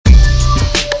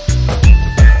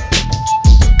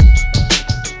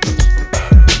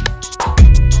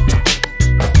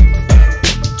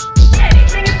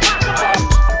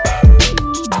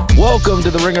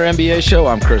to the Ringer NBA show.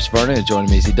 I'm Chris Vernon, and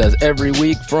joining me as he does every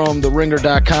week from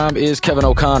TheRinger.com is Kevin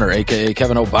O'Connor, a.k.a.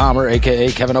 Kevin O'Bomber,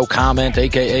 a.k.a. Kevin O'Comment,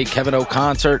 a.k.a. Kevin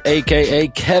O'Concert, a.k.a.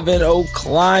 Kevin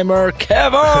O'Climber.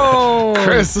 Kevin!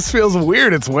 Chris, this feels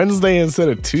weird. It's Wednesday instead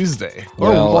of Tuesday.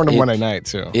 Or Monday night,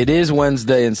 too. It is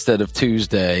Wednesday instead of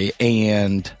Tuesday,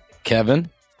 and Kevin,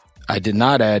 I did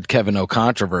not add Kevin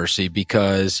O'Controversy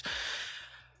because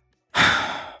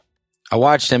I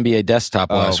watched NBA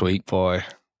Desktop last week. Boy.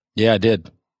 Yeah, I did.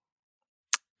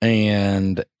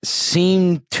 And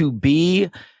seemed to be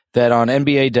that on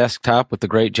NBA Desktop with the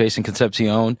great Jason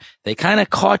Concepcion, they kind of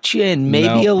caught you in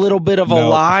maybe a little bit of a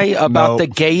lie about the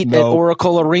gate at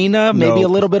Oracle Arena. Maybe a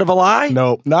little bit of a lie.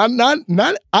 No,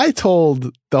 not. I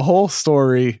told the whole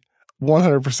story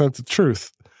 100% the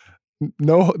truth.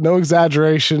 No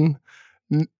exaggeration.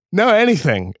 No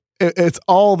anything. It's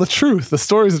all the truth. The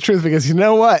story is the truth because you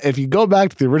know what? If you go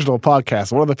back to the original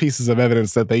podcast, one of the pieces of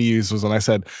evidence that they used was when I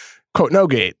said, quote, no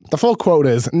gate. The full quote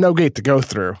is no gate to go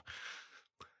through.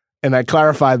 And I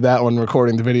clarified that when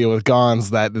recording the video with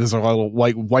Gons that there's a little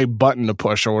white button to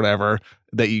push or whatever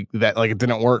that it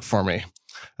didn't work for me.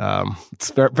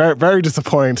 It's very, very, very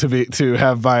disappointing to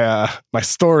have my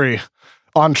story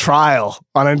on trial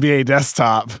on NBA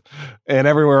Desktop and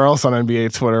everywhere else on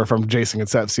NBA Twitter from Jason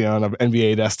Concepcion of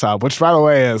NBA Desktop, which, by the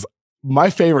way, is my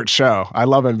favorite show. I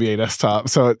love NBA Desktop,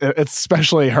 so it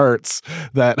especially hurts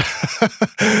that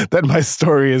that my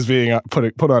story is being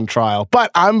put on trial.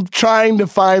 But I'm trying to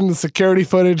find the security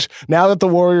footage now that the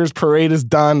Warriors parade is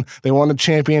done. They won the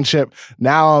championship.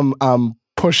 Now I'm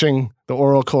pushing the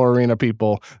Oracle Arena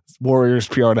people, Warriors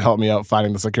PR, to help me out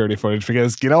finding the security footage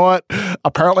because you know what?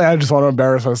 Apparently, I just want to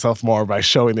embarrass myself more by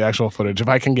showing the actual footage. If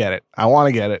I can get it, I want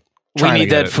to get it. We need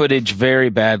that footage very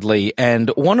badly. And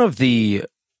one of the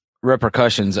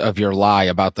repercussions of your lie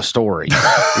about the story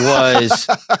was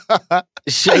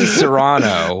Shea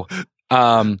Serrano.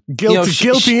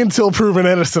 Guilty until proven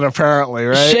innocent, apparently,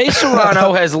 right? Shea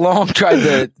Serrano has long tried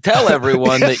to tell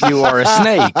everyone that you are a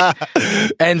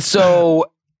snake. And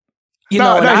so,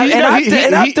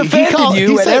 I've defended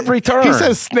you at every turn. He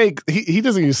says snake. He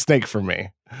doesn't use snake for me.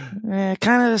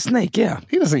 Kind of a snake, yeah.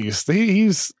 He doesn't use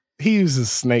he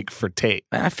uses snake for Tate.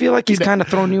 I feel like he's kind of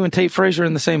thrown you and Tate Frazier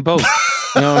in the same boat.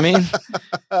 You know what I mean?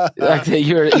 Like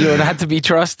you're not to be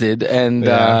trusted, and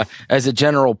as a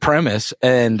general premise,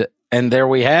 and there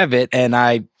we have it.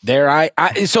 And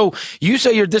so you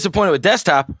say you're disappointed with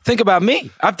Desktop. Think about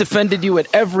me. I've defended you at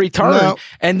every turn,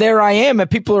 and there I am. And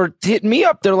people are hitting me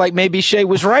up. They're like, maybe Shea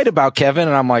was right about Kevin,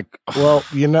 and I'm like, well,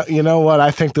 you know what?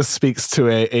 I think this speaks to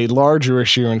a larger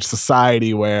issue in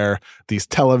society where these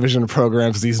television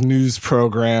programs, these news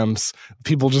programs,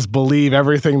 people just believe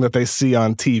everything that they see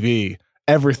on TV.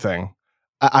 Everything.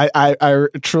 I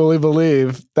truly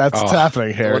believe that's what's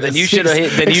happening here. Well, then you should have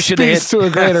hit. Then you should have hit to a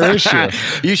greater issue.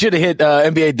 You should have hit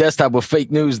NBA Desktop with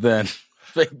fake news. Then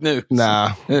fake news. No.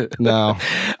 All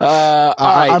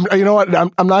right. You know what?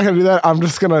 I'm not going to do that. I'm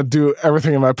just going to do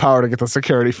everything in my power to get the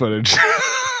security footage.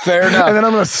 Fair enough. And then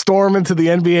I'm going to storm into the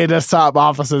NBA Desktop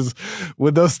offices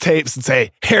with those tapes and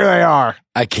say, "Here they are."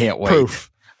 I can't wait. Proof.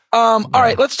 All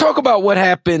right, let's talk about what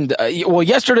happened. Well,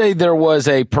 yesterday there was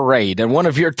a parade, and one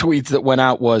of your tweets that went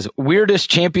out was weirdest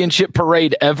championship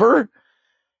parade ever.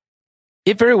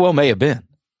 It very well may have been.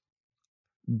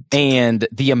 And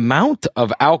the amount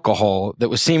of alcohol that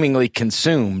was seemingly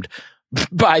consumed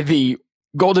by the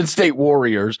Golden State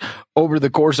Warriors over the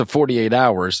course of 48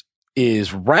 hours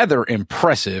is rather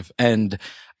impressive. And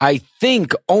I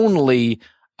think only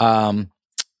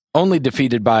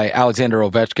defeated by Alexander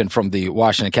Ovechkin from the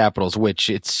Washington Capitals, which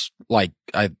it's like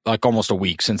almost a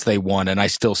week since they won, and I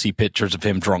still see pictures of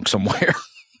him drunk somewhere.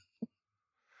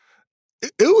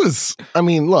 It was, I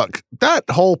mean, look, that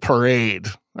whole parade,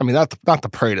 I mean, not the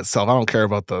parade itself. I don't care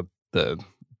about the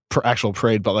actual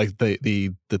parade, but like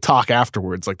the talk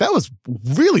afterwards, like that was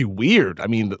really weird. I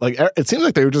mean, like it seemed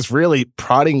like they were just really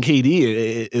prodding KD.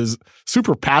 It is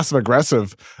super passive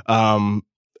aggressive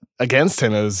against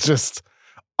him. It was just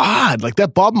odd. Like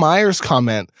that Bob Myers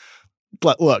comment,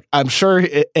 look, I'm sure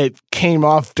it came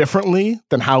off differently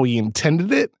than how he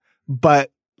intended it, but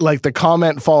like the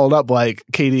comment followed up like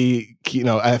KD,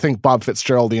 I think Bob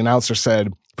Fitzgerald, the announcer,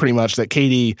 said pretty much that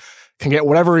KD can get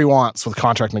whatever he wants with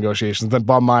contract negotiations. Then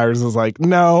Bob Myers is like,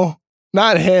 no,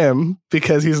 not him,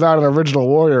 because he's not an original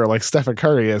Warrior like Stephen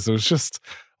Curry is. It was just,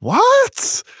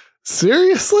 what?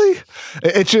 Seriously?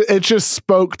 It just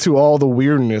spoke to all the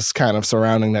weirdness kind of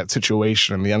surrounding that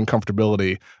situation and the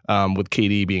uncomfortability with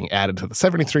KD being added to the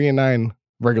 73-9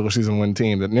 regular season win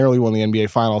team that nearly won the NBA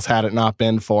Finals had it not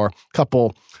been for a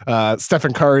couple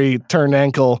Stephen Curry turned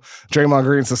ankle, Draymond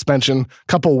Green suspension,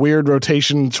 couple weird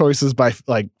rotation choices by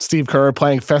like Steve Kerr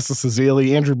playing Festus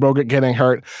Ezeli, Andrew Bogut getting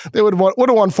hurt. They would have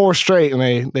won 4 straight,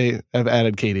 and they have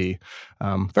added KD.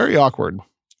 Very awkward.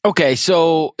 Okay,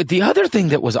 so the other thing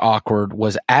that was awkward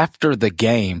was after the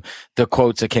game, the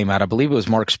quotes that came out, I believe it was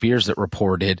Mark Spears that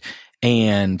reported,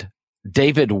 and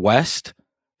David West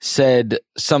said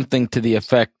something to the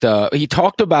effect, he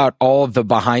talked about all of the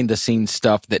behind the scenes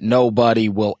stuff that nobody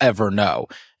will ever know.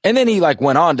 And then he like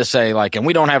went on to say like, and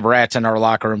we don't have rats in our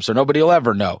locker room, so nobody will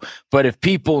ever know. But if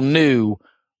people knew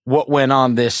what went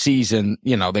on this season,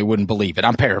 you know, they wouldn't believe it.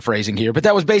 I'm paraphrasing here, but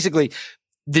that was basically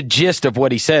the gist of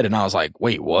what he said. And I was like,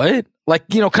 wait, what? Like,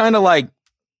 you know, kind of like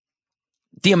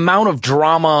the amount of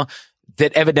drama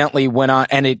that evidently went on,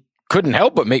 and it couldn't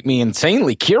help but make me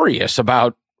insanely curious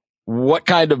about what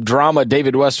kind of drama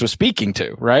David West was speaking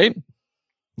to, right?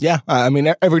 Yeah. I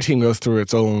mean, every team goes through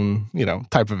its own, you know,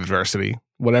 type of adversity,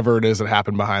 whatever it is that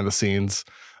happened behind the scenes.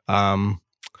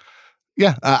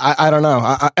 Yeah, I don't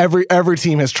know. Every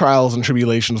team has trials and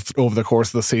tribulations over the course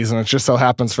of the season. It just so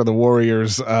happens for the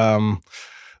Warriors,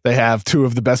 they have 2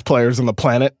 of the best players on the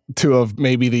planet, 2 of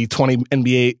maybe the 20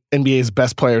 NBA's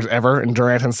best players ever, and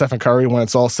Durant and Stephen Curry when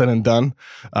it's all said and done.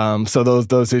 So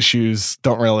those issues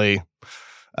don't really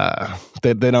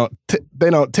they don't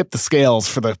tip the scales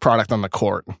for the product on the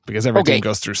court, because every team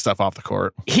goes through stuff off the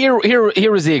court. Here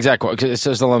was the exact quote.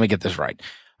 So let me get this right.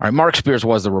 All right, Mark Spears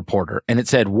was the reporter, and it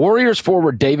said, Warriors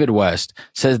forward David West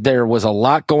says there was a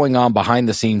lot going on behind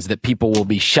the scenes that people will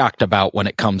be shocked about when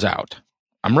it comes out.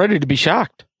 I'm ready to be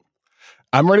shocked.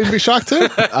 I'm ready to be shocked too.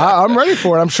 I'm ready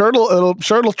for it. I'm sure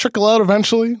it'll trickle out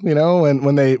eventually. You know,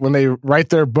 when they write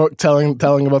their book telling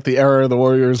about the era the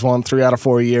Warriors won 3 out of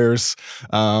 4 years.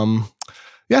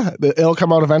 Yeah, it'll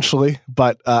come out eventually.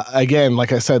 But again,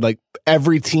 like I said, like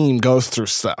every team goes through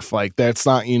stuff. Like that's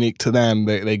not unique to them.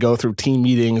 They go through team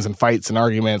meetings and fights and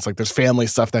arguments. Like there's family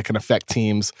stuff that can affect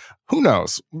teams. Who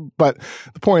knows? But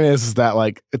the point is that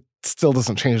like it still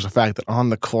doesn't change the fact that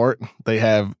on the court they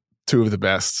have 2 of the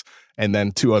best, and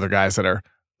then 2 other guys that are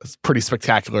pretty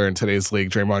spectacular in today's league,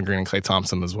 Draymond Green and Klay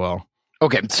Thompson as well.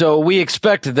 Okay, so we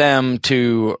expect them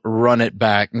to run it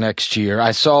back next year.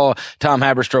 I saw Tom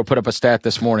Haberstroh put up a stat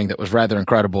this morning that was rather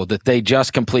incredible, that they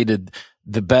just completed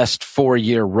the best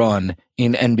 4-year run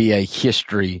in NBA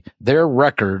history. Their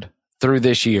record through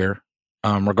this year,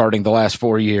 regarding the last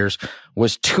 4 years,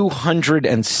 was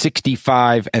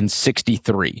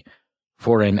 265-63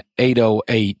 for an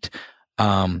 808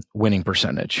 winning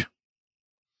percentage.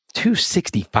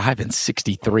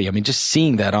 265-63. I mean, just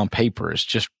seeing that on paper is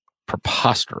just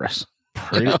preposterous.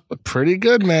 Pretty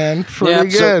good, man. Pretty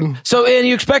good. So, and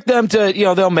you expect them to, you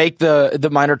know, they'll make the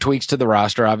minor tweaks to the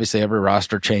roster. Obviously, every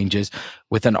roster changes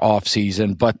with an off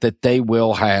season, but that they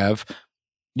will have,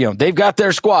 you know, they've got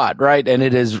their squad, right? And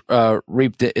it has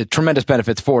reaped tremendous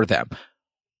benefits for them.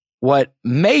 What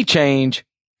may change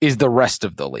is the rest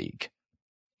of the league.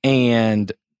 And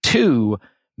 2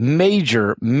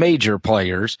 major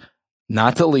players,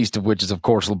 not the least of which is, of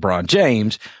course, LeBron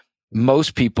James.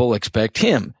 Most people expect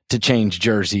him to change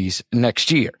jerseys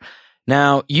next year.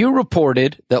 Now, you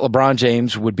reported that LeBron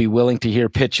James would be willing to hear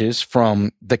pitches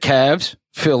from the Cavs,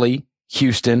 Philly,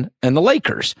 Houston, and the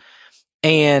Lakers.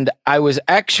 And I was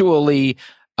actually,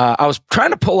 I was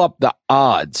trying to pull up the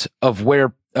odds of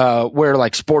where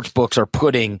like sports books are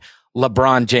putting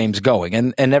LeBron James going,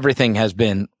 and everything has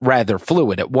been rather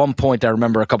fluid. At one point, I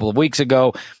remember a couple of weeks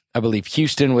ago, I believe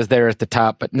Houston was there at the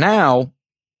top, but now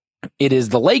it is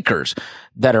the Lakers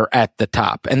that are at the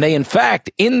top. And they, in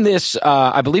fact, in this,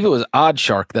 I believe it was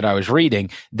Oddshark that I was reading,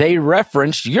 they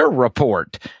referenced your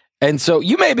report. And so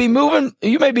you may be moving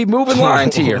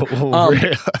lines here.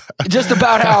 Just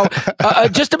about how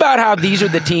these are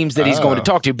the teams that he's going to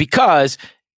talk to, because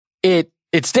it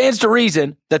stands to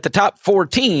reason that the top 4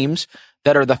 teams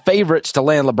that are the favorites to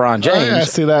land LeBron James. Oh, yeah, I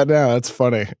see that now. That's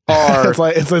funny.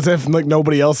 It's as if like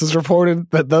nobody else has reported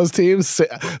that those teams.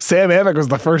 Sam Amick was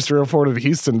the first to report at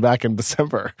Houston back in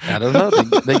December. I don't know.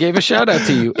 They gave a shout out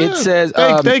to you. It says,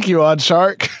 thank you,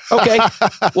 Oddshark. Okay.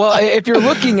 Well, if you're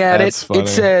looking at it, funny. It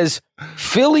says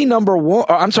Philly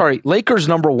Lakers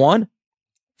number 1,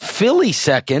 Philly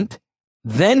second,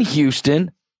 then Houston,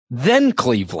 then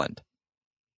Cleveland.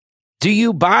 Do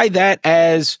you buy that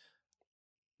as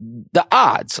the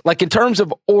odds, like in terms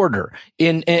of order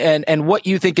and what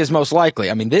you think is most likely?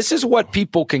 I mean, this is what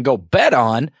people can go bet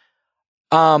on.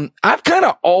 I've kind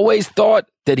of always thought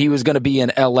that he was going to be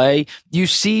in LA. You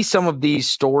see some of these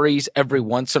stories every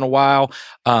once in a while.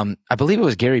 I believe it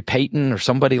was Gary Payton or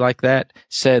somebody like that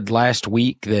said last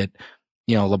week that,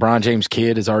 LeBron James'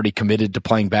 kid is already committed to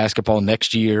playing basketball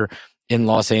next year in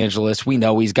Los Angeles. We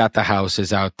know he's got the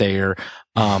houses out there.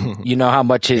 You know how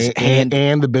much his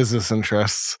and the business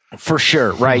interests. For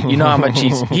sure, right? You know how much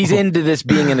he's into this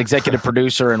being an executive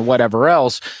producer and whatever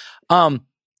else.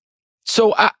 So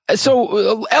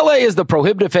LA is the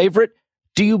prohibitive favorite.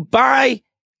 Do you buy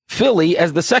Philly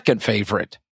as the second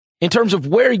favorite in terms of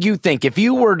where you think, if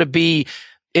you were to be,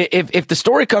 if the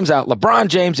story comes out, LeBron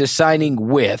James is signing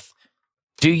with,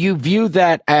 do you view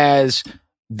that as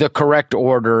the correct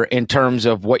order in terms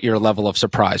of what your level of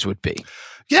surprise would be?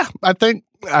 Yeah, I think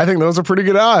those are pretty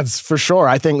good odds for sure.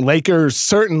 I think Lakers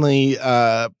certainly,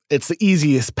 it's the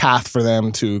easiest path for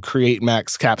them to create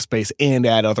max cap space and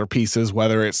add other pieces,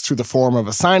 whether it's through the form of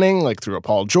a signing, like through a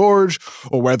Paul George,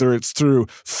 or whether it's through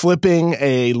flipping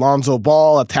a Lonzo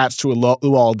Ball attached to a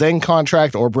Luol Deng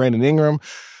contract or Brandon Ingram.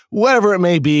 Whatever it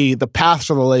may be, the path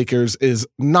for the Lakers is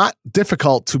not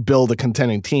difficult to build a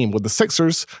contending team. With the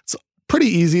Sixers, it's pretty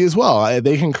easy as well.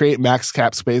 They can create max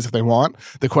cap space if they want.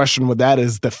 The question with that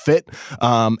is the fit.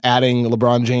 Adding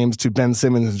LeBron James to Ben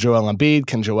Simmons and Joel Embiid.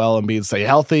 Can Joel Embiid stay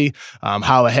healthy?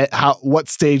 What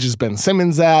stage is Ben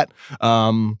Simmons at?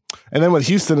 And then with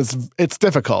Houston, it's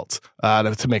difficult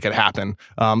to make it happen.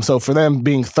 So for them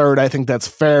being third, I think that's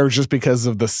fair just because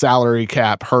of the salary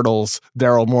cap hurdles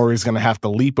Daryl Morey's going to have to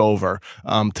leap over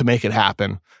to make it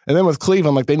happen. And then with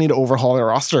Cleveland, they need to overhaul their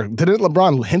roster. Didn't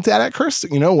LeBron hint at it, Chris?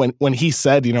 When he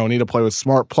said, we need to play with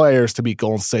smart players to beat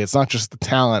Golden State. It's not just the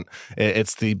talent,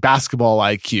 it's the basketball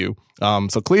IQ.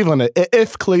 So Cleveland,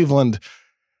 if Cleveland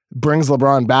brings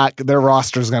LeBron back, their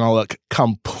roster is going to look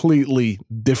completely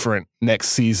different next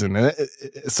season.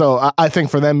 So I think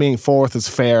for them being fourth is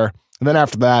fair. And then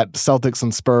after that, Celtics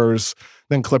and Spurs,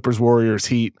 then Clippers, Warriors,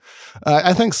 Heat.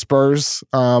 I think Spurs,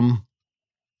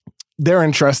 they're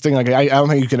interesting. I don't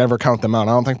think you can ever count them out.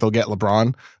 I don't think they'll get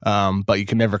LeBron, but you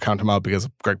can never count them out because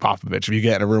of Gregg Popovich. If you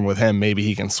get in a room with him, maybe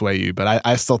he can sway you. But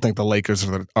I still think the Lakers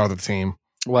are the team.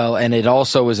 Well, and it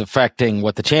also is affecting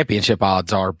what the championship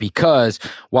odds are, because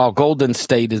while Golden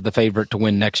State is the favorite to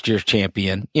win next year's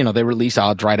champion, they release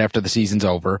odds right after the season's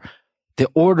over. The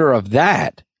order of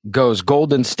that goes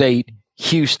Golden State,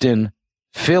 Houston,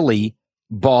 Philly,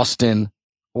 Boston,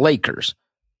 Lakers.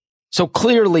 So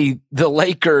clearly the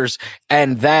Lakers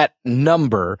and that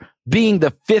number being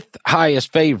the fifth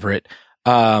highest favorite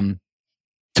to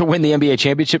win the NBA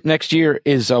championship next year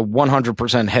is a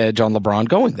 100% hedge on LeBron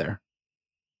going there.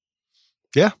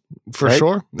 Yeah, for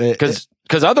sure. Because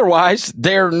otherwise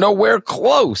they're nowhere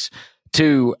close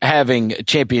to having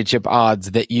championship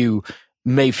odds that you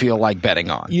may feel like betting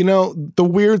on. The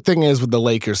weird thing is with the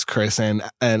Lakers, Chris, and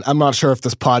I'm not sure if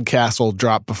this podcast will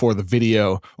drop before the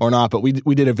video or not, but we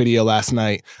did a video last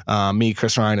night, me,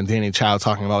 Chris Ryan, and Danny Chow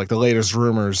talking about the latest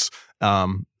rumors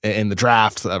in the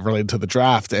draft related to the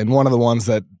draft. And one of the ones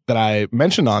that I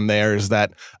mentioned on there is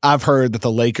that I've heard that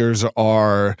the Lakers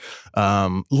are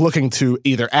looking to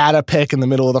either add a pick in the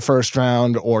middle of the first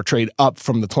round or trade up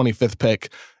from the 25th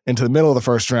pick into the middle of the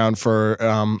first round for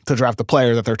to draft the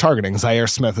player that they're targeting. Zaire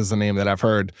Smith is the name that I've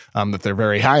heard that they're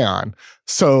very high on.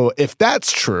 So if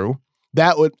that's true,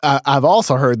 that would I've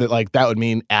also heard that that would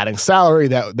mean adding salary.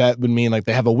 That would mean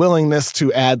they have a willingness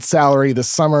to add salary this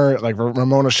summer.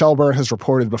 Ramona Shelburne has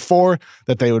reported before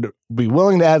that they would be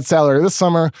willing to add salary this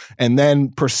summer and then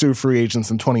pursue free agents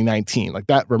in 2019.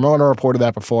 That Ramona reported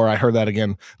that before. I heard that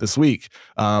again this week.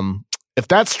 If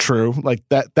that's true,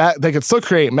 that they could still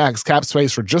create max cap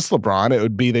space for just LeBron. It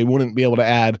would be they wouldn't be able to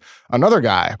add another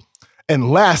guy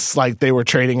unless they were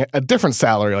trading a different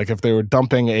salary. If they were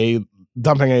dumping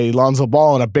a Lonzo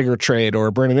Ball in a bigger trade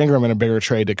or Brandon Ingram in a bigger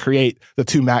trade to create the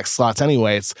two max slots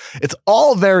anyway. It's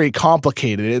all very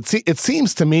complicated. It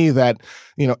seems to me that,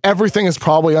 everything is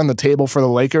probably on the table for the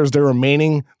Lakers. They're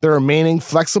remaining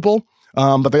flexible,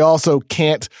 but they also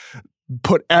can't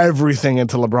put everything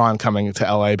into LeBron coming to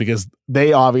LA because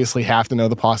they obviously have to know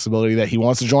the possibility that he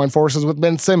wants to join forces with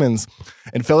Ben Simmons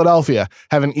in Philadelphia,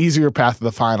 have an easier path to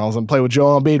the finals and play with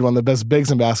Joel Embiid, one of the best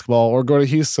bigs in basketball, or go to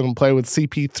Houston and play with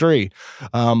CP3.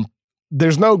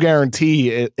 There's no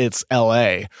guarantee it's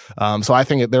LA. So I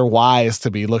think they're wise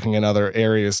to be looking in other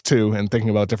areas too and thinking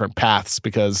about different paths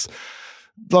because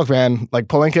look, man,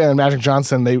 Pelinka and Magic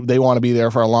Johnson, they want to be there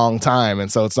for a long time.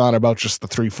 And so it's not about just the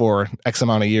 3-4 X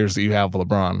amount of years that you have with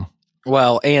LeBron.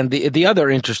 Well, and the other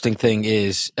interesting thing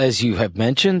is, as you have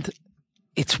mentioned,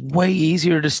 it's way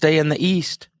easier to stay in the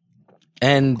East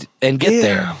and get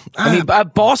there. I mean,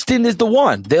 Boston is the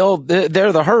one. They're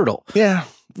the hurdle. Yeah.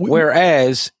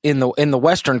 Whereas in the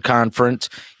Western Conference,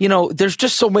 there's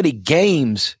just so many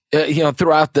games,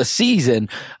 throughout the season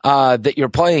that you're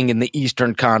playing in the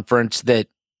Eastern Conference that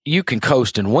you can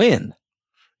coast and win.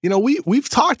 we've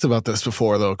talked about this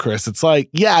before, though, Chris. It's like,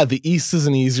 yeah, the East is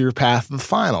an easier path to the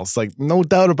finals. Like, no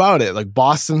doubt about it. Like,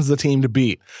 Boston's the team to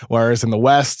beat. Whereas in the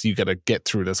West, you got to get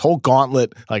through this whole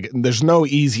gauntlet. Like, there's no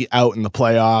easy out in the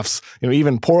playoffs.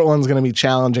 Even Portland's going to be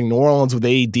challenging. New Orleans with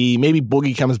AD. Maybe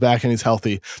Boogie comes back and he's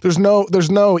healthy. There's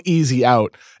no easy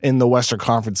out in the Western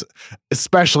Conference,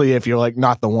 especially if you're like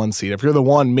not the one seed. If you're the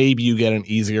one, maybe you get an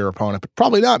easier opponent, but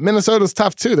probably not. Minnesota's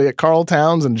tough too. They get Karl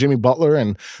Towns and Jimmy Butler,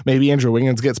 and maybe Andrew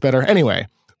Wiggins gets better. Anyway,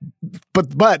 but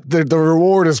the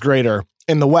reward is greater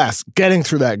in the West, getting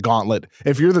through that gauntlet.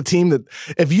 If you're the team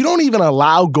if you don't even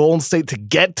allow Golden State to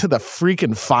get to the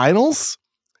freaking finals,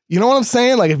 you know what I'm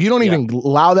saying? Like, if you don't even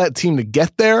allow that team to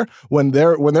get there when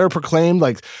they're proclaimed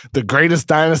like the greatest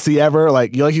dynasty ever,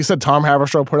 like you said, Tom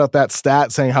Haberstroh put out that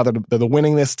stat saying how they're the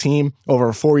winningest team over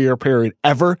a 4-year period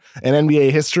ever in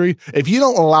NBA history. If you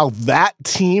don't allow that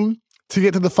team to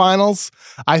get to the finals,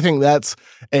 I think that's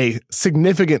a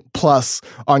significant plus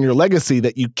on your legacy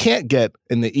that you can't get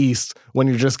in the East when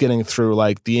you're just getting through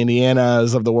like the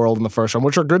Indianas of the world in the first round,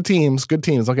 which are good teams,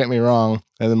 don't get me wrong.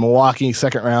 And then Milwaukee,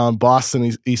 second round,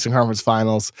 Boston, Eastern Conference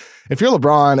Finals. If you're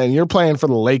LeBron and you're playing for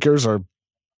the Lakers or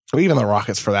even the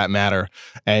Rockets for that matter,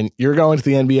 and you're going to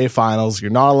the NBA Finals,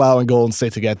 you're not allowing Golden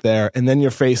State to get there, and then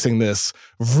you're facing this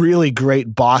really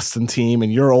great Boston team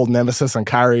and your old nemesis and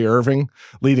Kyrie Irving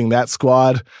leading that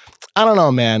squad. I don't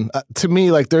know, man. To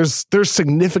me, like there's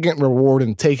significant reward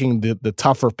in taking the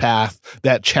tougher path,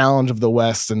 that challenge of the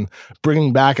West, and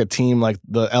bringing back a team like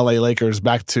the LA Lakers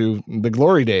back to the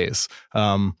glory days.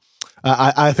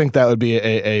 I think that would be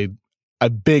a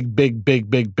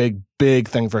big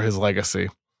thing for his legacy.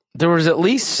 There was at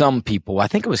least some people, I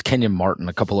think it was Kenyon Martin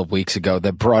a couple of weeks ago,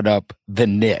 that brought up the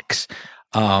Knicks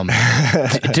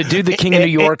to do the King of New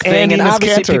York thing. And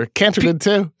obviously Cantor did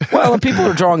too. Well, and people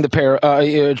are drawing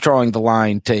drawing the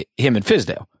line to him and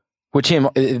Fizdale, which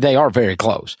they are very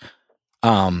close.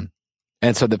 And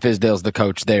so the Fizdale's the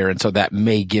coach there. And so that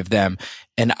may give them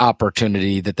an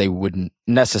opportunity that they wouldn't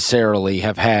necessarily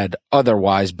have had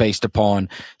otherwise based upon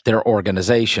their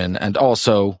organization. And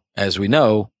also, as we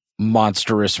know,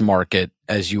 monstrous market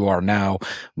as you are now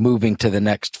moving to the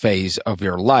next phase of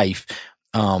your life.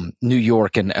 New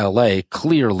York and LA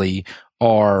clearly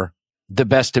are the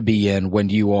best to be in when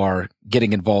you are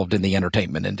getting involved in the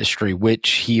entertainment industry, which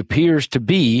he appears to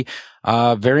be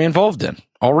very involved in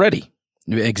already,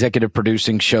 executive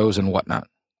producing shows and whatnot.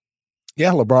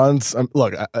 Yeah, LeBron's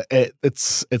look.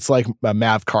 It's like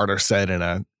Mav Carter said in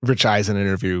a Rich Eisen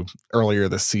interview earlier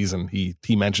this season. He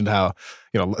mentioned how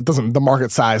the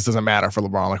market size doesn't matter for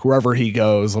LeBron. Like wherever he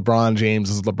goes, LeBron James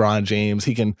is LeBron James.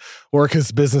 He can work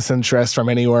his business interests from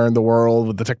anywhere in the world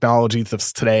with the technology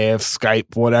that's today of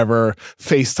Skype, whatever,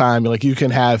 FaceTime. Like you can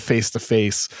have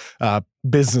face-to-face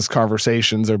business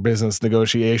conversations or business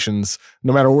negotiations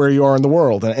no matter where you are in the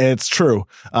world, and it's true.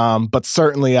 But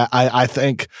certainly, I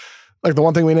think. Like the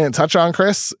one thing we didn't touch on,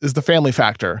 Chris, is the family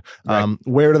factor. Right.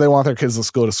 Where do they want their kids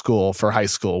to go to school for high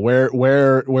school?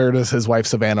 Where does his wife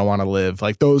Savannah want to live?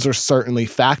 Like those are certainly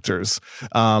factors.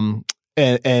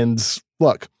 And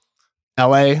look,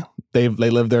 LA, they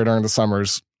live there during the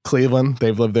summers. Cleveland,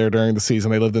 they've lived there during the season.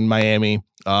 They lived in Miami.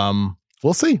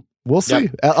 We'll see. We'll see.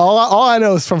 Yep. All I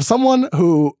know is from someone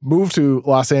who moved to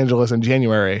Los Angeles in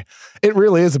January, it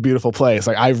really is a beautiful place.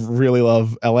 Like I really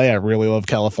love LA. I really love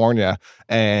California.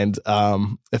 And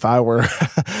if I were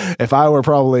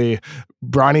probably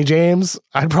Bronny James,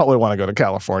 I'd probably want to go to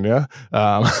California.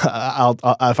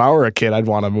 If I were a kid, I'd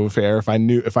want to move here if I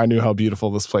knew how beautiful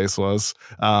this place was.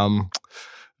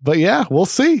 But yeah, we'll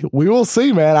see. We will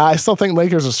see, man. I still think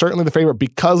Lakers are certainly the favorite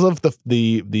because of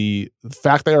the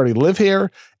fact they already live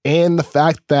here and the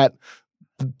fact that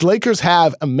the Lakers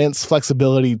have immense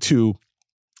flexibility to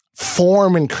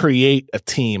form and create a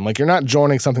team. Like you're not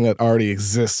joining something that already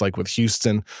exists, like with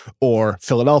Houston or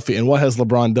Philadelphia. And what has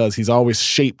LeBron does? He's always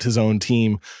shaped his own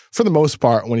team for the most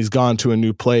part when he's gone to a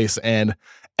new place. And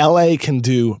LA can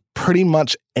do pretty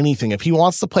much anything. If he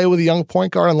wants to play with a young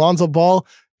point guard and Lonzo Ball,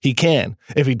 he can.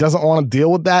 If he doesn't want to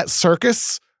deal with that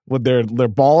circus with their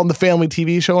Ball in the Family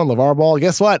TV show and LeVar Ball,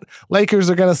 guess what? Lakers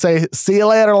are going to say, see you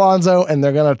later, Lonzo, and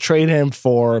they're going to trade him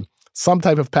for some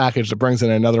type of package that brings in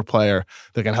another player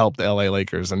that can help the LA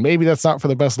Lakers. And maybe that's not for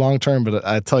the best long term, but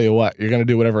I tell you what, you're going to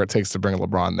do whatever it takes to bring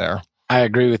LeBron there. I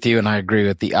agree with you, and I agree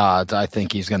with the odds. I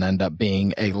think he's going to end up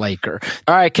being a Laker.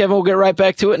 All right, Kevin, we'll get right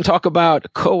back to it and talk about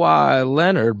Kawhi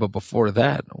Leonard. But before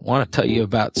that, I want to tell you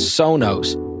about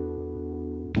Sonos.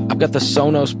 I've got the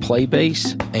Sonos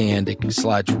Playbase, and it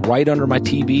slides right under my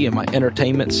TV in my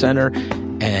entertainment center.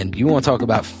 And you want to talk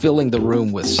about filling the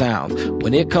room with sound.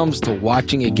 When it comes to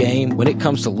watching a game, when it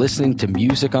comes to listening to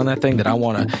music on that thing that I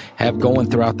want to have going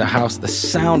throughout the house, the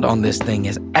sound on this thing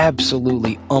is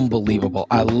absolutely unbelievable.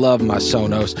 I love my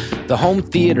Sonos. The home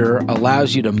theater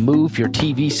allows you to move your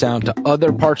TV sound to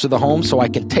other parts of the home, so I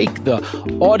can take the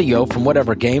audio from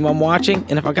whatever game I'm watching.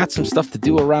 And if I got some stuff to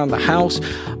do around the house,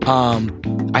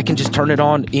 I can just turn it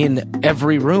on in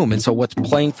every room. And so what's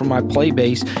playing from my play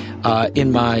base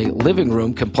in my living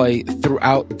room can play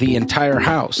throughout the entire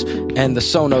house. And the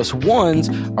Sonos Ones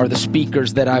are the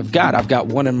speakers that I've got. I've got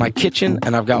one in my kitchen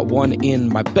and I've got one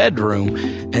in my bedroom.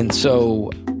 And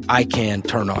so I can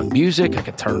turn on music, I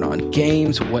can turn on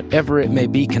games, whatever it may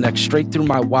be, connect straight through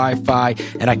my Wi-Fi,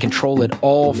 and I control it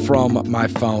all from my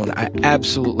phone. I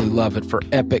absolutely love it for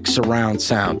epic surround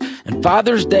sound. And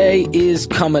Father's Day is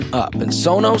coming up, and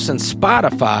Sonos and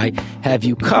Spotify have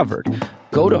you covered.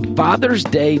 Go to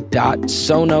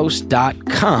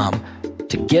fathersday.sonos.com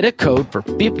to get a code for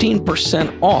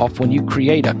 15% off when you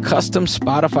create a custom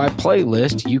Spotify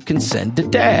playlist you can send to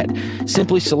Dad.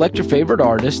 Simply select your favorite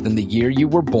artist and the year you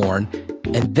were born,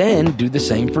 and then do the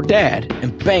same for Dad.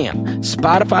 And bam,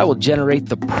 Spotify will generate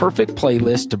the perfect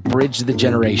playlist to bridge the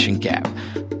generation gap.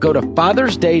 Go to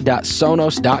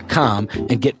fathersday.sonos.com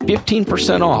and get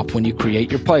 15% off when you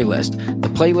create your playlist. The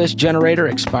playlist generator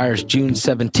expires June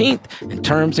 17th, and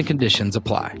terms and conditions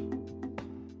apply.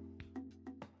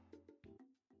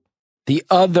 The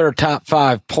other top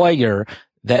 5 player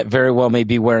that very well may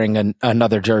be wearing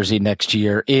another jersey next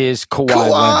year is Kawhi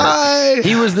Leonard.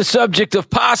 He was the subject of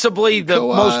possibly the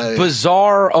most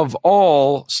bizarre of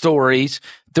all stories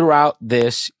throughout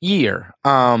this year.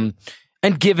 And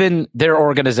given their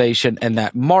organization and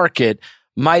that market,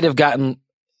 might have gotten,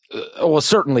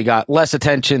 certainly got less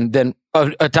attention than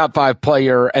a top 5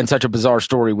 player and such a bizarre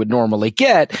story would normally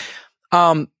get.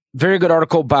 Very good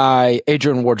article by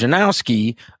Adrian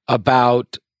Wojnarowski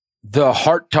about the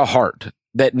heart-to-heart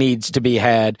that needs to be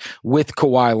had with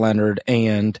Kawhi Leonard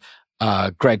and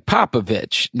Gregg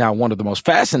Popovich. Now, one of the most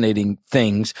fascinating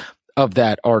things of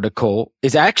that article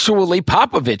is actually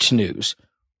Popovich news,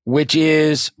 which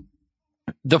is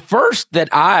the first that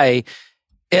I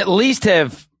at least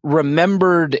have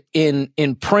remembered in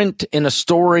print in a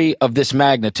story of this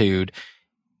magnitude.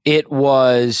 It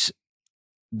was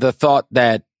the thought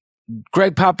that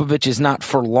Gregg Popovich is not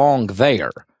for long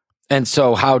there. And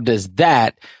so how does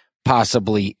that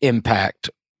possibly impact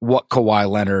what Kawhi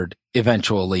Leonard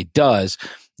eventually does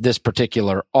this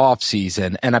particular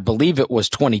offseason? And I believe it was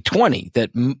 2020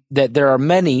 that there are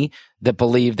many that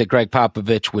believe that Gregg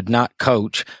Popovich would not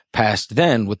coach past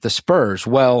then with the Spurs.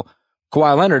 Well,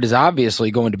 Kawhi Leonard is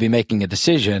obviously going to be making a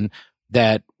decision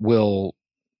that will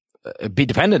be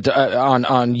dependent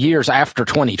on years after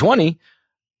 2020.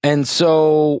 And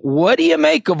so what do you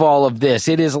make of all of this?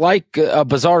 It is like a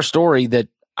bizarre story that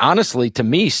honestly, to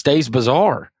me, stays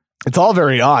bizarre. It's all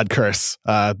very odd, Chris.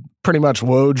 Pretty much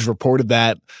Woj reported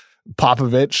that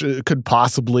Popovich could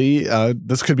possibly,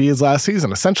 this could be his last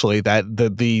season, essentially, that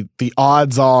the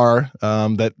odds are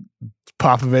that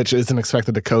Popovich isn't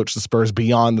expected to coach the Spurs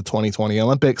beyond the 2020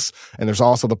 Olympics. And there's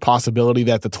also the possibility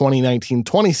that the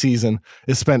 2019-20 season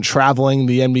is spent traveling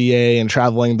the NBA and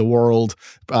traveling the world,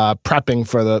 prepping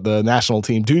for the national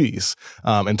team duties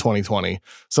in 2020.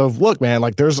 So look, man,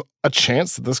 like there's a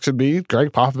chance that this could be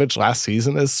Gregg Popovich last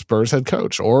season as Spurs head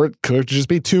coach, or it could just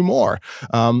be 2 more.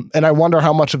 And I wonder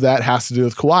how much of that has to do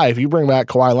with Kawhi. If you bring back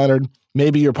Kawhi Leonard,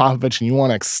 maybe you're Popovich and you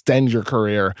want to extend your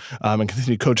career and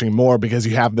continue coaching more because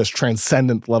you have this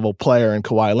transcendent level player in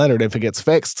Kawhi Leonard if it gets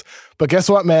fixed. But guess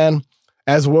what, man?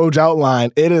 As Woj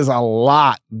outlined, it is a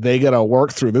lot they got to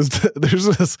work through. There's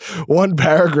this one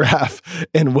paragraph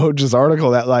in Woj's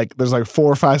article that there's 4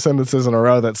 or 5 sentences in a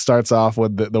row that starts off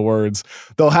with the words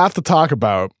they'll have to talk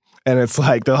about. And it's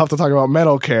they'll have to talk about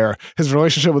mental care, his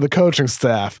relationship with the coaching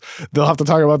staff. They'll have to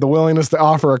talk about the willingness to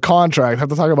offer a contract, have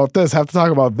to talk about this, have to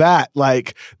talk about that.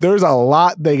 There's a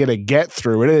lot they got to get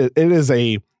through. It is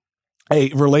a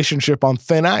relationship on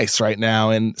thin ice right now,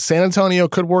 and San Antonio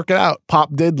could work it out.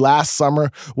 Pop did last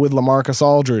summer with LaMarcus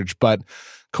Aldridge, but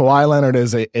Kawhi Leonard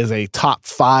is a top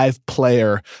 5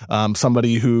 player,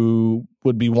 somebody who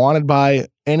would be wanted by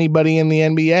anybody in the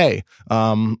NBA.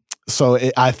 So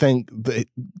I think the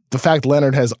fact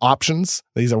Leonard has options,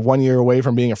 that he's 1 year away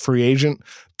from being a free agent,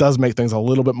 does make things a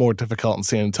little bit more difficult in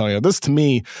San Antonio. This, to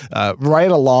me,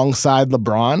 right alongside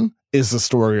LeBron, is the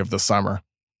story of the summer.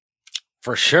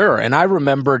 For sure. And I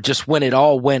remember just when it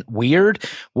all went weird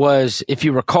was, if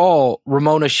you recall,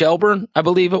 Ramona Shelburne, I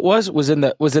believe it was in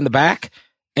the back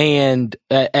and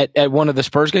at one of the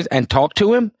Spurs games and talked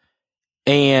to him,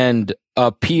 and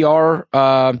a PR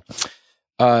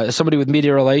somebody with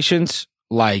media relations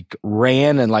like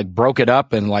ran and like broke it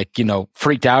up and like,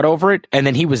 freaked out over it. And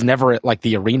then he was never at like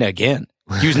the arena again.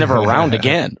 He was never around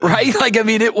again. Right. Like, I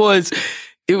mean, it was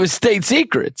state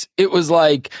secrets. It was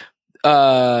like,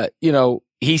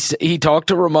 he talked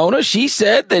to Ramona. She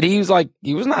said that he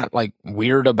was not like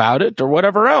weird about it or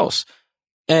whatever else.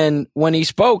 And when he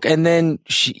spoke, and then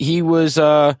he was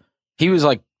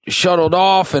like shuttled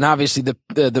off, and obviously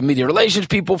the media relations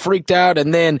people freaked out.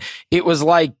 And then it was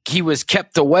like he was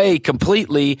kept away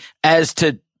completely as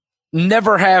to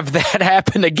never have that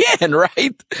happen again.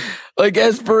 Right. Like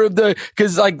as for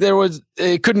cause like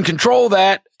it couldn't control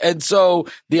that. And so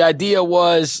the idea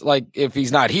was like, if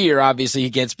he's not here, obviously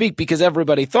he can't speak, because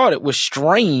everybody thought it was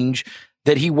strange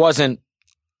that you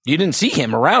didn't see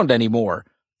him around anymore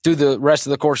through the rest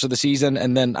of the course of the season.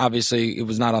 And then obviously it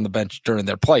was not on the bench during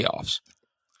their playoffs.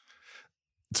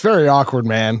 It's very awkward,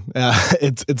 man.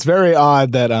 It's very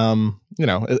odd that,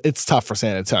 it's tough for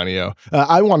San Antonio.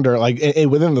 I wonder, like,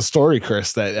 within the story,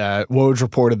 Chris, that Woj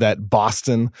reported that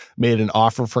Boston made an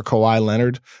offer for Kawhi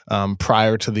Leonard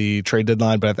prior to the trade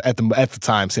deadline, but at the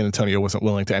time, San Antonio wasn't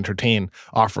willing to entertain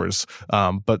offers.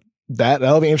 But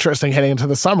that'll be interesting heading into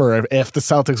the summer if the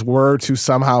Celtics were to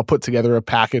somehow put together a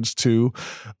package to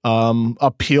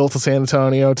appeal to San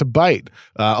Antonio to bite.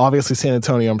 Obviously, San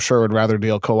Antonio, I'm sure, would rather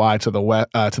deal Kawhi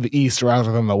to the east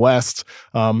rather than the west.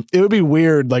 It would be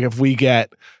weird, like if we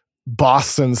get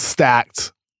Boston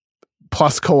stacked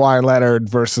plus Kawhi Leonard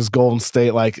versus Golden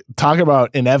State. Like, talk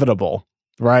about inevitable,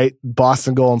 right?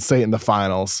 Boston, Golden State in the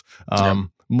finals,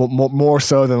 more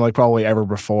so than like probably ever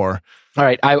before. All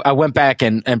right, I went back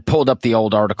and pulled up the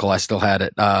old article. I still had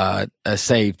it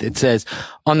saved. It says,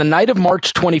 on the night of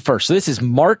March 21st, so this is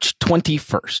March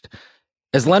 21st,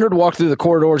 as Leonard walked through the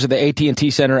corridors of the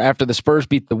AT&T Center after the Spurs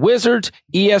beat the Wizards,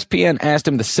 ESPN asked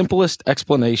him the simplest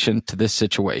explanation to this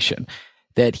situation.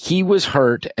 That he was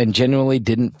hurt and genuinely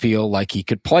didn't feel like he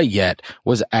could play yet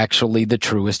was actually the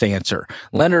truest answer.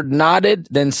 Leonard nodded,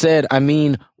 then said, I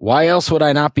mean, why else would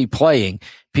I not be playing?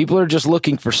 People are just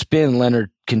looking for spin,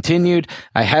 Leonard continued.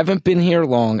 I haven't been here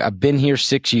long. I've been here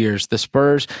 6 years. The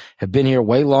Spurs have been here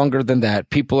way longer than that.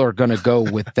 People are going to go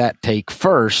with that take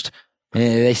first. And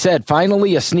they said,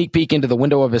 finally, a sneak peek into the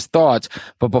window of his thoughts.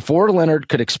 But before Leonard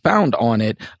could expound on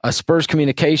it, a Spurs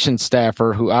communications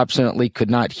staffer who obstinately could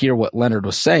not hear what Leonard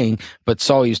was saying, but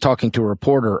saw he was talking to a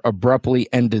reporter, abruptly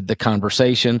ended the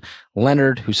conversation.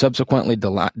 Leonard, who subsequently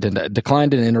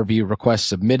declined an interview request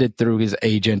submitted through his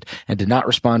agent and did not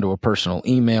respond to a personal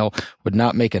email, would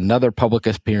not make another public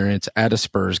appearance at a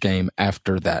Spurs game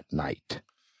after that night.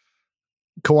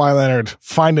 Kawhi Leonard,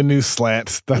 find a new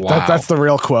slant. That's the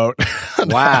real quote.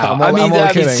 Wow. I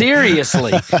mean,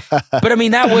 seriously. But I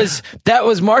mean, that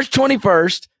was March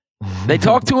 21st. They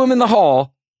talked to him in the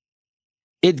hall.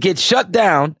 It gets shut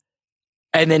down,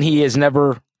 and then he is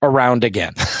never around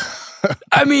again.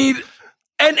 I mean,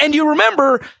 and you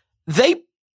remember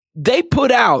they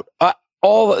put out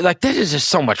all, like, this is just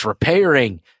so much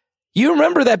repairing. You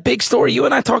remember that big story you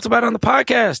and I talked about on the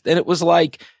podcast, and it was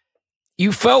like,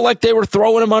 you felt like they were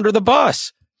throwing him under the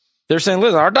bus. They're saying,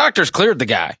 listen, our doctors cleared the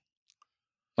guy.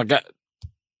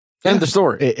 End the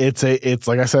story. It's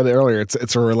like I said earlier,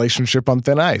 it's a relationship on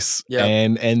thin ice.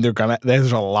 Yep. And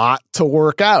there's a lot to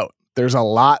work out. There's a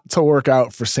lot to work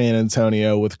out for San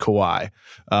Antonio with Kawhi.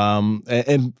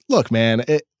 And look, man,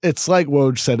 it's like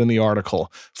Woj said in the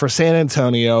article. For San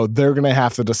Antonio, they're going to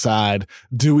have to decide,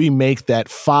 do we make that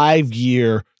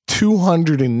 5-year,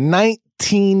 $219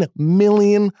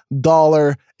 million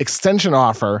extension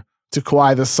offer to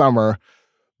Kawhi this summer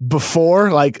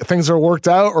before like things are worked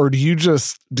out, or do you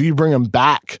bring him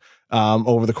back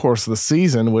over the course of the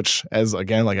season, which as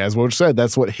Woj said,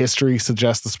 that's what history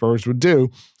suggests the Spurs would do,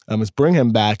 is bring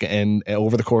him back and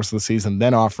over the course of the season,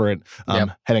 then offer it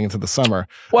heading into the summer.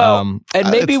 Well,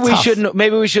 and maybe we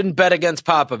shouldn't bet against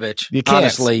Popovich,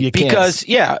 honestly,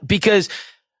 because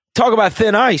talk about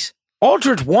thin ice.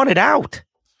 Aldridge wanted out.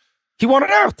 He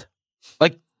wanted out.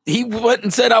 Like, he went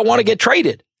and said, I want to get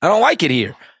traded. I don't like it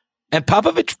here. And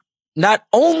Popovich not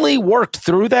only worked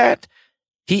through that,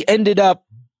 he ended up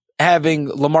having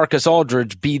LaMarcus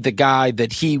Aldridge be the guy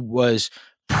that he was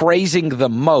praising the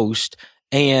most.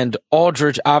 And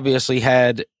Aldridge obviously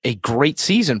had a great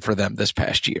season for them this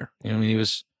past year. I mean, he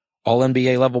was all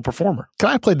NBA level performer. Can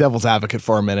I play devil's advocate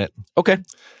for a minute? Okay.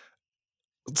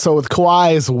 So with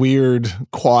Kawhi's weird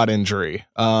quad injury,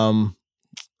 I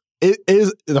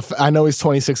know he's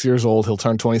 26 years old. He'll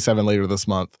turn 27 later this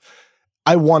month.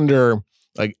 I wonder,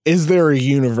 like, is there a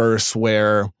universe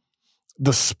where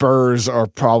the Spurs are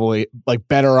probably like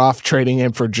better off trading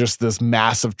him for just this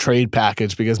massive trade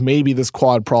package, because maybe this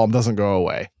quad problem doesn't go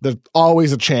away. There's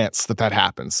always a chance that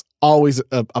happens, always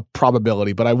a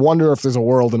probability. But I wonder if there's a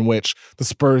world in which the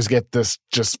Spurs get this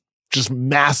just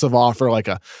massive offer, like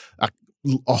a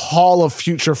haul of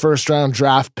future first round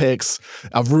draft picks,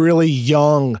 a really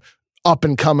young up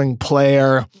and coming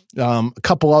player, a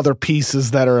couple other pieces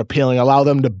that are appealing, allow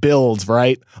them to build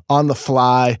right on the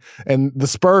fly. And the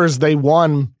Spurs, they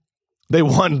won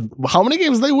how many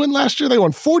games they win last year? They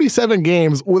won 47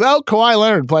 games without Kawhi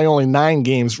Leonard playing only 9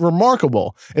 games.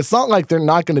 Remarkable. It's not like they're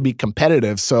not going to be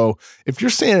competitive. So if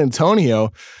you're San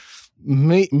Antonio,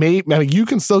 you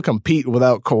can still compete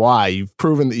without Kawhi. You've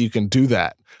proven that you can do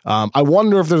that. I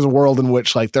wonder if there's a world in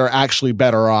which like they're actually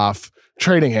better off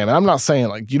trading him. And I'm not saying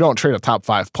like you don't trade a top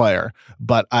 5 player,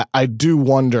 but I do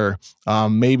wonder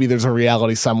maybe there's a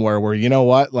reality somewhere where, you know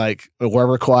what, like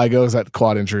wherever Kawhi goes, that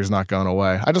quad injury is not going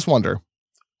away. I just wonder.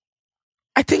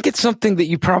 I think it's something that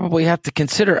you probably have to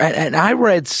consider. And I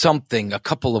read something a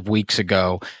couple of weeks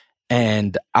ago,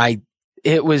 and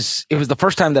it was the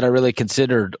first time that I really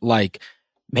considered like,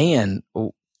 man,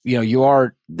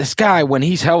 this guy, when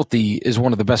he's healthy, is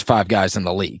one of the best 5 guys in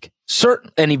the league.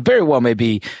 And he very well may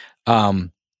be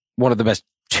one of the best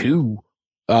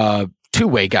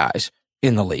two-way guys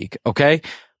in the league. Okay.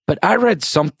 But I read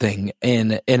something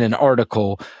in an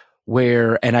article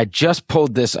where, and I just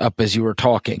pulled this up as you were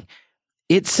talking.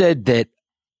 It said that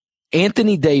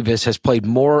Anthony Davis has played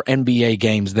more NBA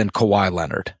games than Kawhi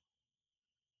Leonard.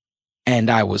 And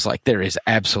I was like, there is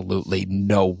absolutely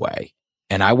no way.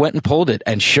 And I went and pulled it,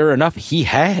 and sure enough, he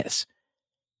has.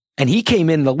 And he came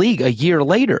in the league a year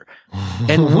later.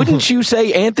 And wouldn't you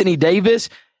say Anthony Davis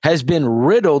has been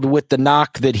riddled with the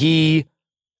knock that he's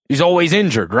always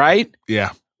injured, right?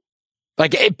 Yeah.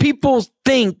 Like people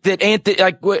think that Anthony,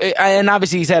 and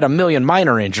obviously he's had a million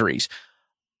minor injuries,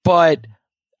 but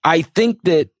I think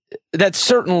that that's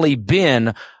certainly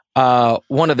been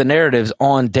one of the narratives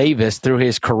on Davis through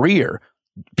his career.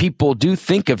 People do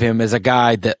think of him as a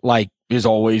guy that like is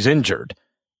always injured.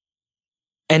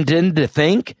 And then to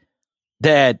think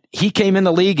that he came in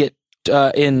the league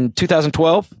in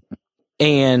 2012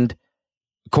 and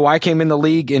Kawhi came in the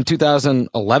league in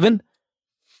 2011,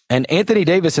 and Anthony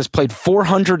Davis has played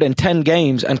 410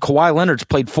 games and Kawhi Leonard's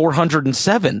played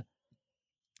 407.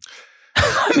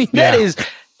 I mean, that is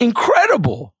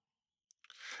incredible.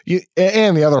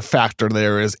 And the other factor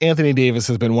there is Anthony Davis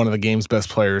has been one of the game's best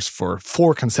players for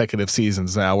 4 consecutive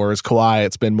seasons now, whereas Kawhi,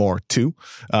 it's been more 2.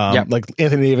 Like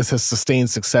Anthony Davis has sustained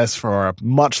success for a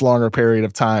much longer period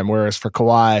of time, whereas for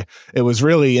Kawhi, it was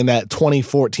really in that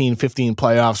 2014-15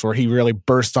 playoffs where he really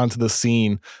burst onto the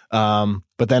scene.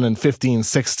 But then in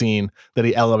 15-16 that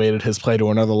he elevated his play to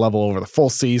another level over the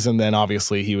full season. Then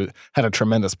obviously he had a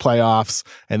tremendous playoffs.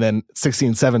 And then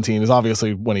 16-17 is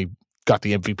obviously when he got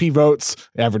the MVP votes,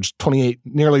 averaged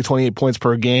nearly 28 points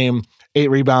per game,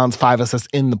 8 rebounds, 5 assists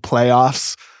in the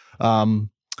playoffs.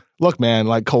 Look, man,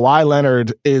 like Kawhi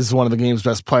Leonard is one of the game's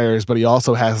best players, but he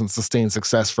also hasn't sustained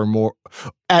success for more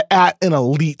at an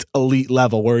elite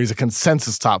level where he's a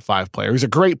consensus top 5 player. He's a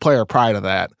great player prior to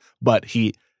that, but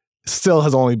he still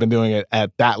has only been doing it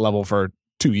at that level for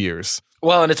 2 years.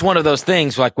 Well, and it's one of those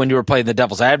things like when you were playing the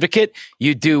devil's advocate,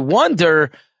 you do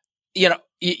wonder,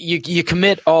 you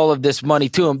commit all of this money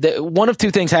to him. One of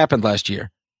 2 things happened last year.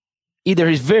 Either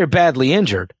he's very badly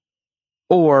injured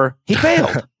or he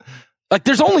failed. Like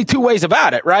there's only 2 ways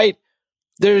about it, right?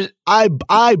 I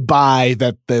buy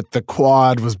that the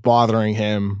quad was bothering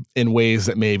him in ways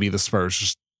that maybe the Spurs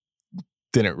just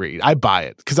didn't read. I buy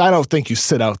it because I don't think you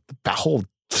sit out that whole.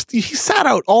 He sat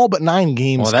out all but 9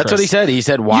 games. Well, that's Chris. What he said. He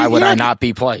said, why would I not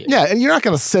be playing? Yeah, and you're not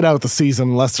going to sit out the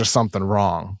season unless there's something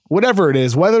wrong. Whatever it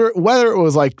is, whether it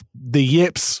was like the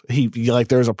yips, he like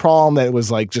there's a problem that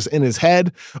was like just in his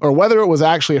head, or whether it was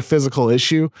actually a physical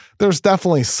issue, there's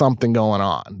definitely something going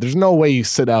on. There's no way you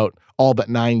sit out all but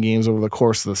 9 games over the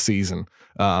course of the season.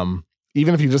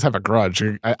 Even if you just have a grudge,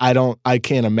 I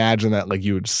can't imagine that like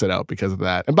you would sit out because of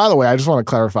that. And by the way, I just want to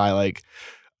clarify, like,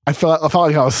 I felt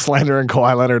like I was slandering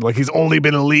Kawhi Leonard. Like he's only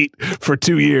been elite for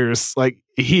 2 years. Like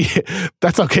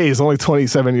that's okay. He's only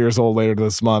 27 years old later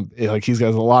this month. Like he's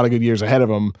got a lot of good years ahead of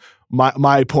him.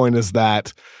 My point is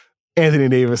that Anthony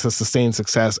Davis has sustained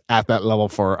success at that level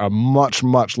for a much,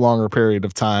 much longer period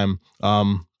of time.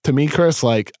 To me, Chris,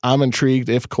 like I'm intrigued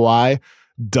if Kawhi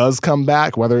does come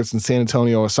back, whether it's in San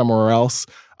Antonio or somewhere else.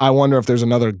 I wonder if there's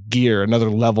another gear, another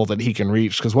level that he can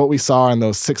reach. Because what we saw in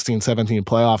those 16-17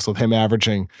 playoffs with him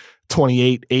averaging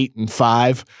 28, 8, and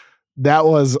 5, that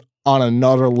was on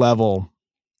another level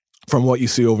from what you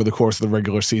see over the course of the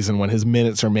regular season when his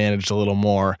minutes are managed a little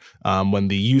more, when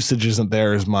the usage isn't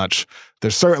there as much.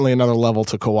 There's certainly another level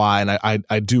to Kawhi, and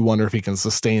I do wonder if he can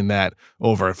sustain that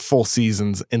over full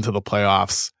seasons into the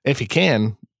playoffs. If he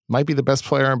can, might be the best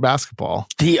player in basketball.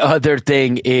 The other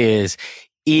thing is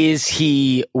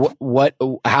he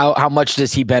how much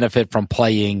does he benefit from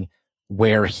playing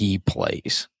where he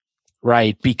plays,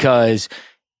 right? Because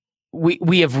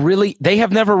they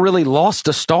have never really lost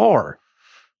a star.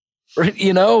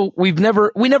 You know, we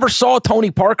never saw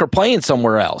Tony Parker playing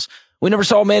somewhere else. We never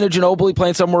saw Manu Ginobili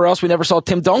playing somewhere else. We never saw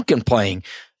Tim Duncan playing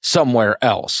somewhere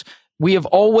else. We have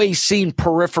always seen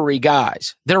periphery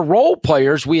guys. They're role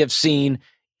players we have seen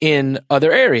in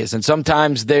other areas. And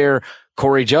sometimes they're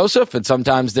Corey Joseph, and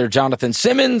sometimes they're Jonathan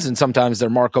Simmons, and sometimes they're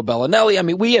Marco Bellinelli. I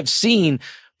mean, we have seen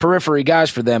periphery guys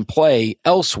for them play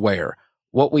elsewhere.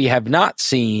 What we have not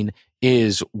seen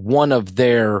is one of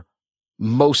their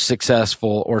most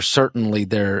successful, or certainly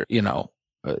their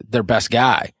best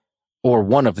guy, or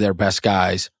one of their best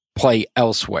guys play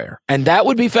elsewhere. And that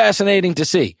would be fascinating to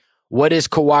see. What is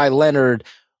Kawhi Leonard?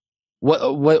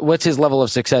 What's his level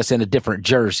of success in a different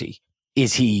jersey?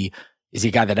 Is he a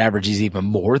guy that averages even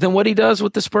more than what he does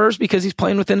with the Spurs because he's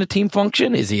playing within a team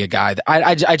function? Is he a guy that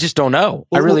I just don't know.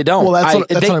 I really don't. Well, that's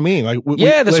what I mean. Like,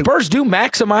 the Spurs do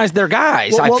maximize their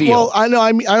guys. I feel. Well, I know.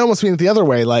 I almost mean it the other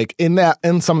way. Like in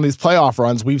some of these playoff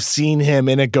runs, we've seen him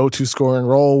in a go-to scoring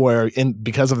role where,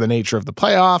 because of the nature of the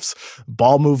playoffs,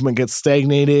 ball movement gets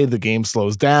stagnated, the game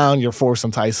slows down, you're forced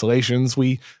into isolations.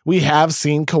 We have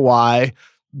seen Kawhi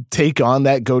take on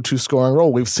that go-to scoring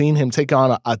role. We've seen him take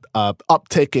on a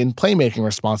uptick in playmaking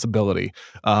responsibility.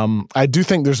 I do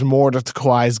think there's more to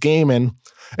Kawhi's game, and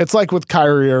it's like with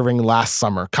Kyrie Irving last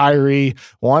summer. Kyrie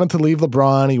wanted to leave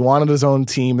LeBron. He wanted his own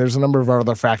team. There's a number of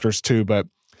other factors too, but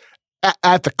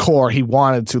at the core, he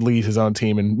wanted to lead his own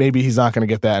team, and maybe he's not going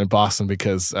to get that in Boston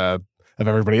because of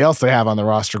everybody else they have on the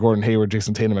roster, Gordon Hayward,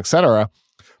 Jason Tatum, etc.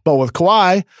 But with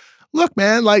Kawhi, look,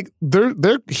 man, like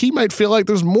he might feel like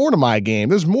there's more to my game.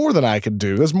 There's more that I can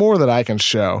do. There's more that I can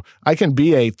show. I can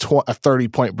be a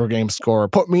 30-point per game scorer.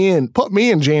 Put me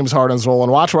in James Harden's role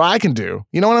and watch what I can do.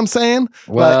 You know what I'm saying?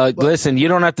 Well, listen, you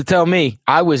don't have to tell me.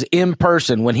 I was in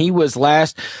person when he was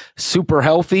last super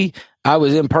healthy. I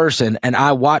was in person and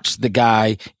I watched the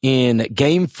guy in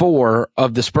Game 4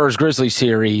 of the Spurs Grizzlies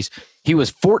series. He was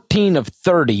 14 of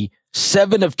 30.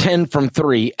 7 of 10 from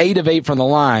 3, 8 of 8 from the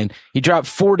line. He dropped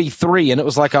 43, and it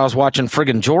was like I was watching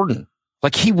friggin' Jordan.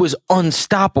 Like, he was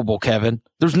unstoppable, Kevin.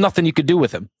 There's nothing you could do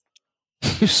with him.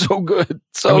 He's so good.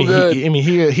 Good.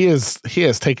 He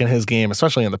has taken his game,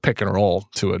 especially in the pick and roll,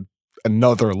 to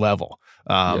another level.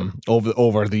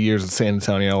 Over the years at San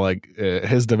Antonio, like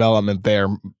his development there,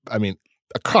 I mean,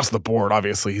 across the board,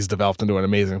 obviously he's developed into an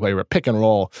amazing player, but pick and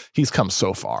roll, he's come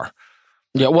so far.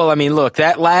 Yeah, well, I mean, look,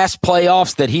 that last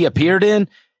playoffs that he appeared in,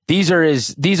 these are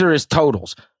his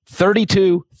totals.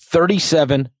 32,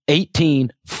 37,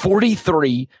 18,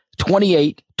 43,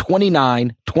 28,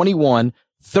 29, 21,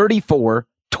 34,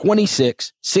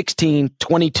 26, 16,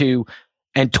 22,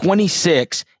 and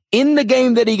 26. In the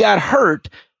game that he got hurt,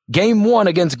 Game 1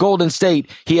 against Golden State,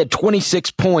 he had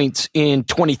 26 points in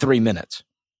 23 minutes.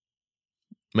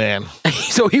 Man.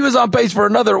 So he was on pace for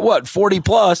another, 40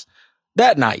 plus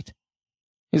that night.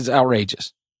 He's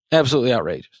outrageous. Absolutely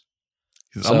outrageous.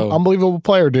 He's an unbelievable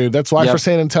player, dude. That's why for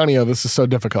San Antonio, this is so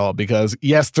difficult because,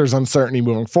 yes, there's uncertainty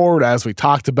moving forward, as we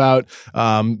talked about.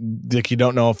 Dick, you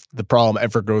don't know if the problem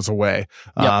ever goes away.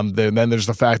 Then there's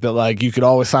the fact that, like, you could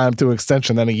always sign him to an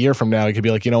extension. Then a year from now, you could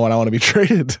be like, you know what, I want to be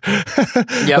traded.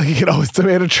 Like, you could always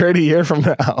demand a trade a year from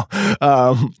now.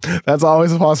 That's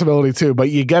always a possibility, too. But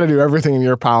you got to do everything in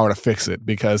your power to fix it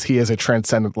because he is a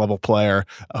transcendent level player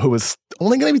who is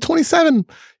only going to be 27.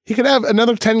 He could have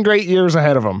another 10 great years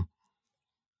ahead of him.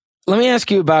 Let me ask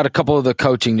you about a couple of the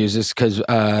coaching news because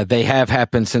they have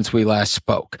happened since we last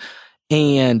spoke.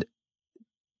 And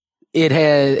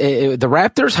the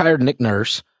Raptors hired Nick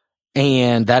Nurse,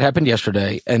 and that happened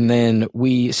yesterday. And then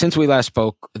since we last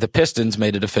spoke, the Pistons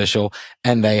made it official,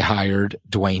 and they hired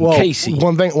Dwayne Casey.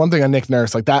 One thing on Nick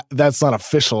Nurse, like that's not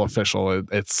official.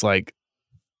 It's like,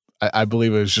 I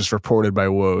believe it was just reported by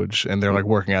Woj, and they're like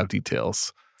working out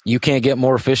details. You can't get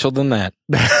more official than that.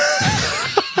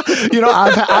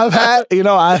 I've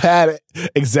had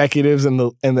executives in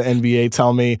the NBA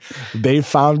tell me they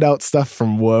found out stuff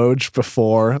from Woj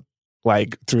before,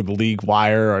 like through the league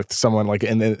wire or someone like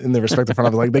in the respective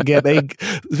front office. Like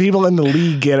people in the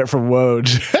league get it from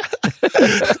Woj.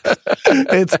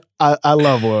 I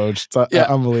love Woj. It's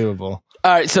unbelievable.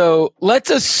 All right, so let's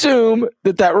assume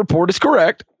that report is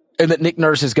correct. and that Nick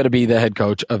Nurse is going to be the head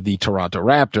coach of the Toronto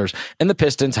Raptors, and the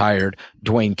Pistons hired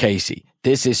Dwayne Casey.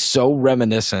 This is so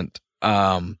reminiscent.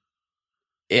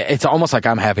 It's almost like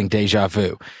I'm having deja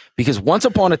vu, because once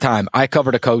upon a time I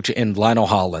covered a coach in Lionel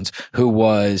Hollins who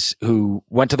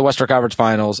went to the Western Conference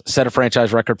Finals, set a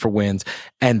franchise record for wins,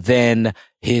 and then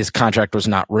his contract was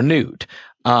not renewed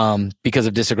because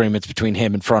of disagreements between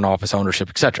him and front office ownership,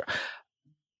 etc.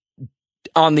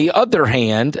 On the other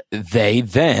hand, they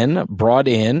then brought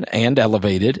in and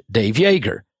elevated Dave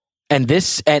Yeager, and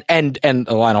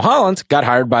Lionel Hollins got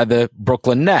hired by the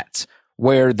Brooklyn Nets,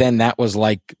 where then that was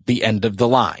like the end of the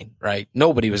line, right?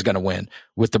 Nobody was going to win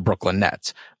with the Brooklyn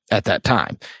Nets at that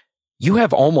time. You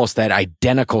have almost that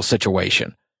identical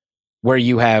situation where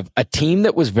you have a team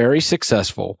that was very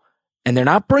successful, and they're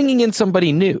not bringing in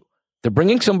somebody new. They're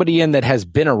bringing somebody in that has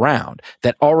been around,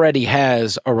 that already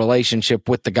has a relationship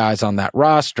with the guys on that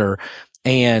roster.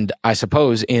 And I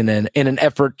suppose in an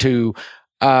effort to,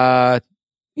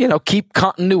 keep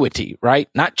continuity, right?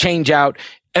 Not change out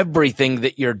everything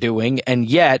that you're doing. And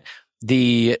yet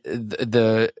the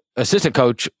assistant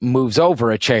coach moves over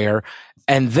a chair,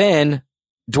 and then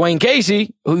Dwayne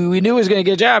Casey, who we knew was going to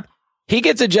get a job, he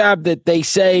gets a job that they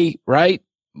say, right?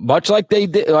 Much like they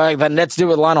did, like the Nets did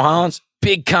with Lionel Hollins,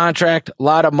 big contract, a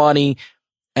lot of money.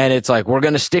 And it's like, we're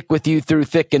going to stick with you through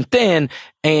thick and thin.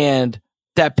 And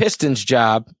that Pistons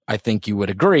job, I think you would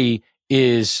agree,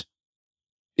 is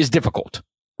difficult,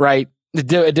 right?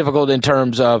 Difficult in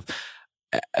terms of,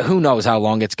 who knows how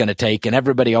long it's going to take. And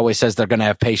everybody always says they're going to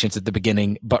have patience at the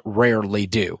beginning, but rarely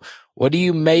do. What do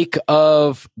you make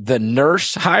of the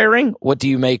Nurse hiring? What do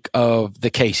you make of the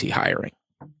Casey hiring?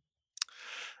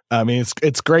 I mean,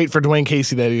 it's great for Dwayne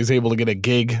Casey that he was able to get a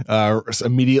gig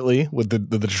immediately with the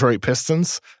Detroit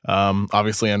Pistons.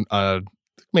 Obviously, and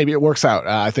maybe it works out.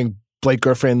 I think Blake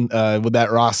Griffin with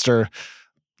that roster,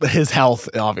 his health,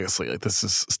 obviously, like this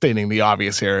is stating the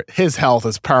obvious here, his health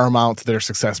is paramount to their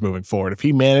success moving forward. If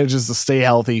he manages to stay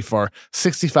healthy for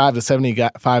 65 to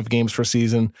 75 games per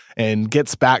season and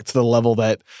gets back to the level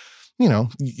that,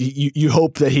 you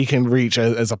hope that he can reach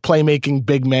as a playmaking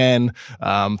big man,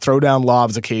 throw down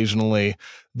lobs occasionally,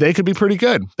 they could be pretty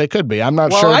good. They could be. I'm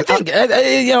not sure. Well, I think,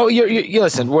 you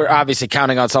listen, we're obviously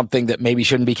counting on something that maybe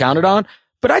shouldn't be counted on.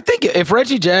 But I think if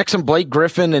Reggie Jackson, Blake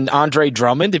Griffin, and Andre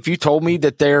Drummond, if you told me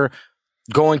that they're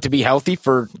going to be healthy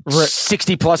for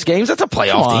 60-plus games, that's a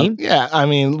playoff team. Yeah, I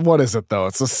mean, what is it, though?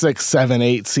 It's a 6, 7,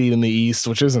 8 seed in the East,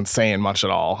 which isn't saying much at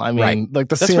all. I mean, like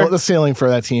the ceiling for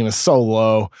that team is so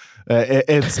low.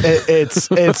 It's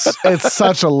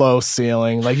such a low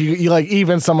ceiling. Like you like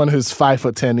even someone who's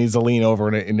 5'10" needs to lean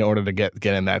over in order to get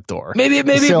in that door. Maybe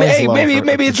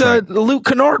it's a Luke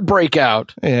Kennard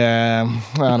breakout. Yeah,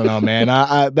 I don't know, man.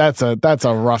 That's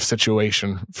a rough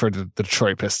situation for the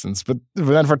Detroit Pistons. But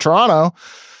then for Toronto,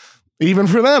 even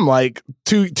for them, like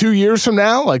two years from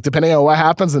now, like depending on what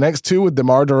happens, the next two with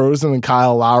DeMar DeRozan and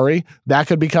Kyle Lowry, that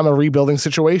could become a rebuilding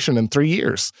situation in 3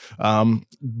 years.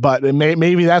 But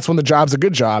maybe that's when the job's a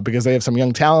good job because they have some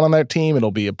young talent on their team.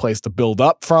 It'll be a place to build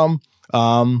up from.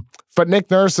 But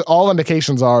Nick Nurse, all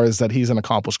indications is that he's an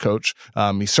accomplished coach.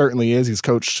 He certainly is. He's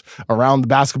coached around the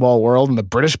basketball world in the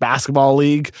British Basketball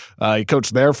League. He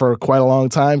coached there for quite a long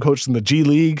time, coached in the G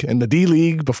League and the D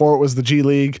League before it was the G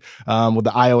League, with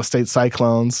the Iowa State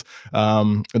Cyclones,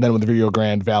 and then with the Rio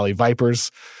Grande Valley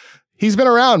Vipers. He's been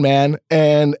around, man,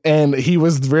 and he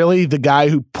was really the guy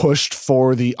who pushed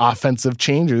for the offensive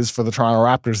changes for the Toronto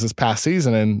Raptors this past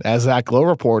season. And as Zach Lowe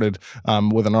reported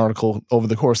with an article over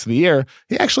the course of the year,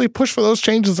 he actually pushed for those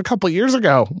changes a couple of years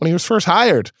ago when he was first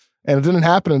hired, and it didn't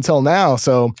happen until now.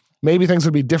 So maybe things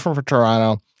would be different for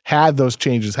Toronto had those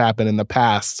changes happened in the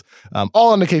past.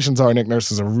 All indications are Nick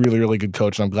Nurse is a really, really good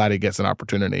coach, and I'm glad he gets an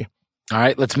opportunity. All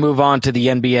right, let's move on to the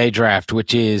NBA draft,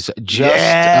 which is just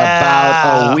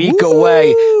about a week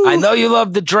away. I know you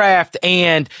love the draft,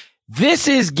 and this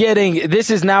is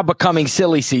now becoming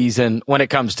silly season when it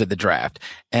comes to the draft.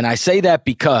 And I say that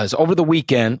because over the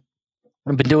weekend,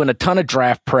 I've been doing a ton of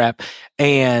draft prep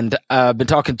and been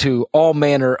talking to all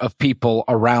manner of people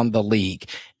around the league.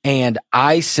 And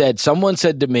someone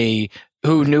said to me,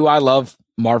 who knew I love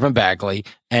Marvin Bagley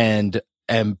and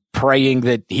am praying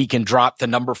that he can drop the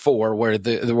number 4 where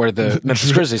the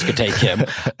Memphis Grizzlies could take him,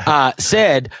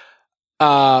 said,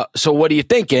 so what are you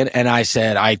thinking? And I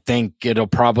said, I think it'll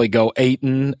probably go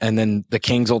Ayton, and then the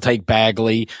Kings will take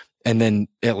Bagley, and then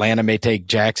Atlanta may take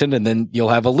Jackson, and then you'll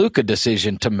have a Luka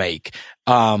decision to make.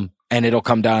 And it'll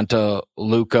come down to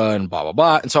Luka and blah, blah,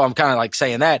 blah. And so I'm kind of like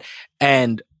saying that.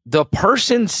 And the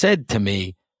person said to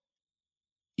me,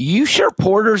 you sure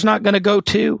Porter's not going to go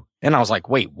too? And I was like,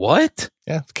 wait, what?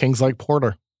 Yeah, Kings like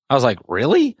Porter. I was like,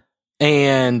 really?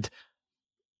 And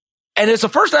it's the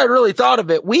first I really thought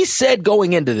of it. We said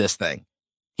going into this thing,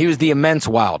 he was the immense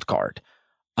wild card,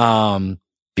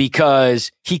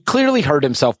 because he clearly hurt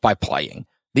himself by playing.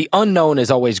 The unknown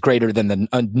is always greater than the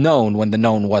unknown when the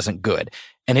known wasn't good.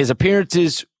 And his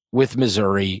appearances with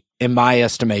Missouri, in my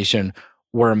estimation,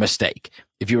 were a mistake.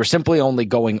 If you were simply only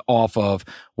going off of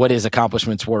what his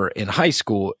accomplishments were in high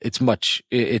school, it's a much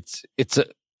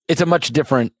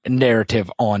different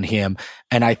narrative on him.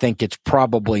 And I think it's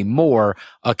probably more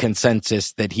a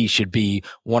consensus that he should be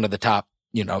one of the top,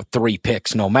 3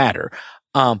 picks no matter.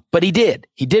 But he did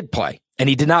play, and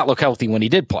he did not look healthy when he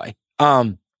did play.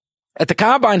 At the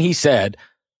combine, he said,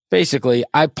 basically,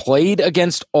 I played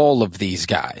against all of these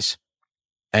guys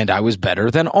and I was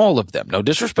better than all of them. No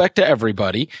disrespect to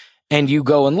everybody. And you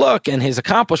go and look, and his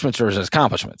accomplishments are his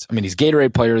accomplishments. I mean, he's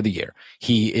Gatorade Player of the Year.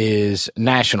 He is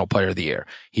National Player of the Year.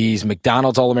 He's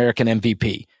McDonald's All-American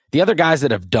MVP. The other guys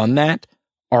that have done that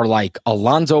are like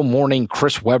Alonzo Mourning,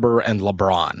 Chris Webber, and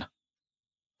LeBron.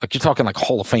 Like, you're talking like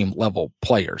Hall of Fame level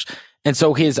players. And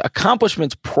so his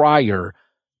accomplishments prior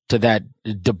to that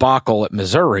debacle at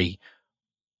Missouri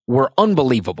were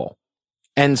unbelievable.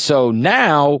 And so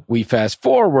now we fast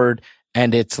forward,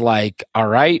 and it's like, all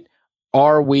right,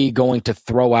 are we going to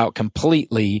throw out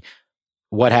completely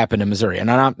what happened in Missouri? And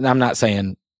I'm not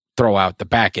saying throw out the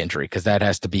back injury, because that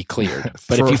has to be cleared.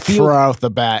 But if you feel throw out the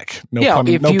back, no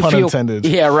pun intended.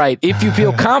 Yeah, right. If you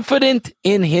feel confident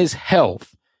in his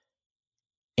health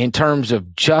in terms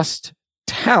of just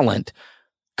talent,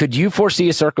 could you foresee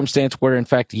a circumstance where, in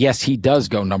fact, yes, he does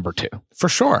go number 2? For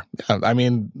sure. Yeah, I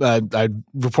mean, I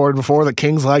reported before that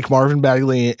Kings like Marvin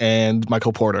Bagley and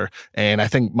Michael Porter. And I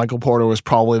think Michael Porter was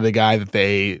probably the guy that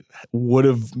they would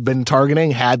have been targeting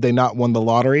had they not won the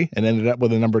lottery and ended up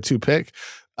with a number 2 pick.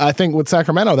 I think with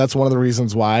Sacramento, that's one of the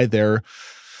reasons why they're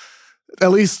at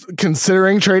least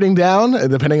considering trading down,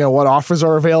 depending on what offers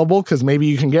are available, because maybe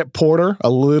you can get Porter a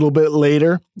little bit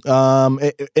later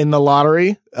in the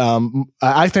lottery.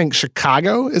 I think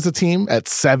Chicago is a team at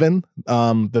 7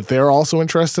 that they're also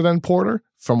interested in Porter,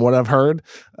 from what I've heard.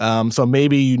 So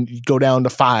maybe you go down to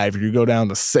 5 or you go down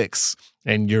to 6,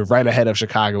 and you're right ahead of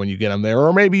Chicago when you get them there.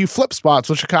 Or maybe you flip spots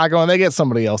with Chicago and they get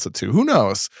somebody else at 2. Who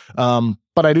knows?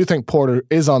 But I do think Porter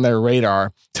is on their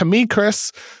radar. To me,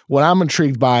 Chris, what I'm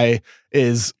intrigued by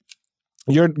is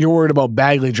you're worried about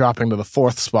Bagley dropping to the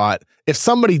 4th spot. If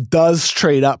somebody does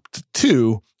trade up to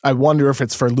 2, I wonder if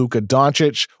it's for Luka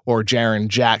Doncic or Jaren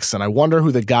Jackson. I wonder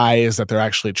who the guy is that they're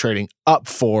actually trading up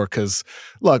for. Because,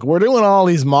 look, we're doing all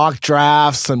these mock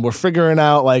drafts and we're figuring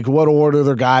out like what order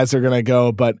their guys are going to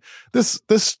go. But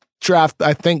this draft,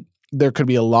 I think there could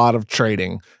be a lot of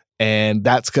trading, and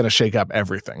that's going to shake up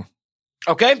everything.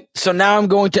 Okay, so now I'm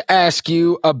going to ask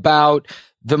you about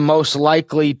the most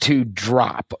likely to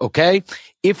drop, okay?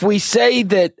 If we say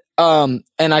that, and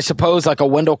I suppose like a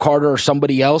Wendell Carter or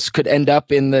somebody else could end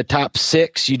up in the top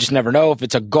 6, you just never know if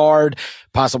it's a guard,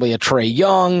 possibly a Trae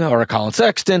Young or a Colin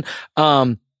Sexton.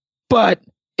 But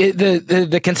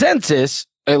the consensus,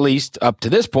 at least up to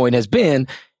this point, has been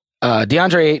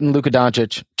DeAndre Ayton, Luka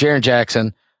Doncic, Jaren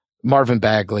Jackson, Marvin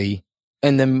Bagley,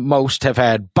 and then most have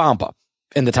had Bamba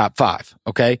in the top 5.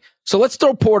 Okay. So let's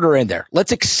throw Porter in there.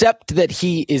 Let's accept that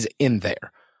he is in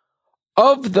there.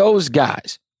 Of those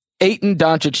guys, Ayton,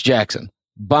 Doncic, Jackson,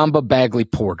 Bamba, Bagley,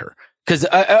 Porter. Cause,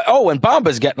 and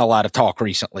Bamba's getting a lot of talk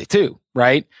recently too,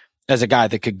 right? As a guy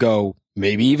that could go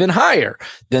maybe even higher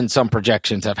than some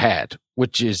projections have had,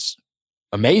 which is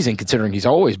amazing considering he's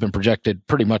always been projected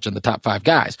pretty much in the top 5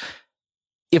 guys.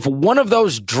 If one of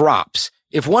those drops,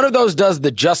 if one of those does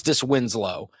the Justice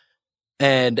Winslow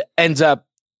and ends up,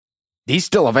 he's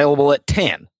still available at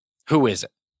 10. Who is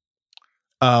it?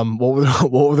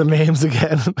 What were the names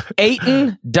again?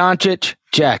 Ayton, Doncic,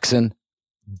 Jackson,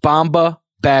 Bamba,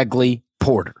 Bagley,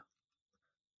 Porter.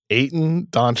 Ayton,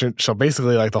 Doncic, so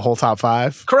basically like the whole top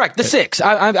 5? Correct, the 6.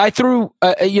 I threw,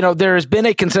 there has been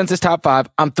a consensus top 5.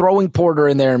 I'm throwing Porter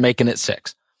in there and making it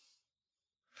 6.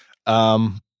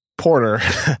 Porter,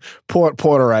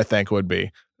 I think would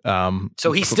be.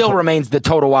 So he still remains the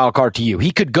total wild card to you.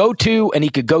 He could go 2 and he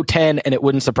could go 10 and it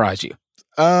wouldn't surprise you.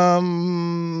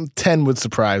 10 would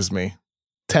surprise me.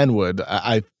 10 would.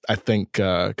 I think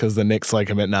because the Knicks like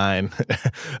him at 9.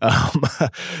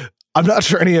 I'm not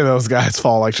sure any of those guys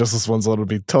fall like Justice Winslow, to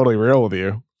be totally real with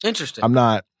you. Interesting. I'm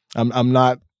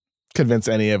not convinced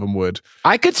any of them would.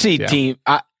 I could see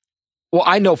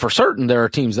I know for certain there are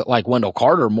teams that like Wendell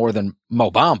Carter more than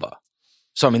Mo Bamba.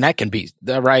 So, I mean, that can be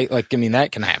right. Like, I mean,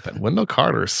 that can happen. Wendell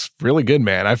Carter's really good,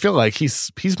 man. I feel like he's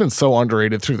been so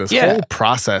underrated through this whole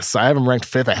process. I have him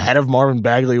ranked 5th ahead of Marvin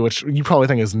Bagley, which you probably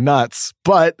think is nuts,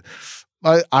 but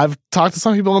I've talked to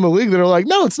some people in the league that are like,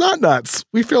 no, it's not nuts.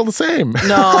 We feel the same.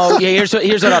 No, yeah. Here's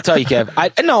what I'll tell you, Kev.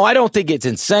 I don't think it's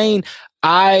insane.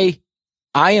 I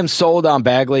am sold on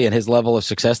Bagley and his level of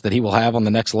success that he will have on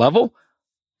the next level,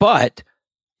 but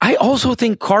I also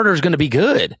think Carter's going to be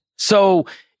good. So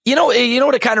you know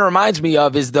what it kind of reminds me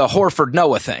of is the Horford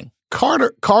Noah thing.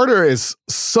 Carter is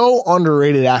so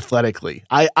underrated athletically.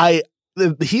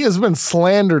 He has been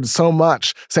slandered so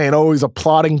much, saying, "Oh, he's a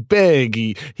plotting big.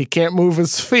 He can't move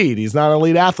his feet. He's not an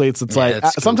elite athlete." It's like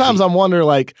sometimes I'm wondering,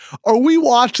 like, are we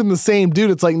watching the same dude?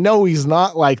 It's like, no, he's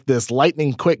not like this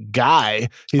lightning quick guy.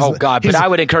 But I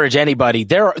would encourage anybody.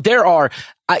 There are.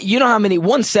 You know how many?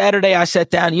 One Saturday I sat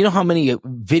down. You know how many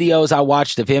videos I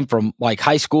watched of him from like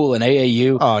high school and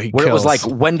AAU, where it was like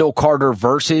Wendell Carter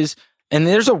versus. And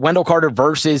there's a Wendell Carter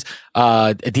versus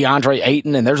DeAndre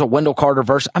Ayton, and there's a Wendell Carter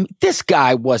versus. I mean, this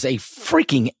guy was a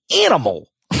freaking animal.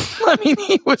 I mean,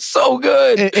 he was so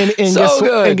good. And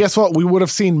good. And guess what? We would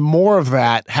have seen more of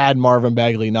that had Marvin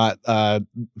Bagley not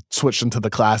switched into the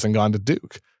class and gone to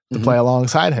Duke to play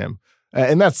alongside him.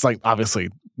 And that's like obviously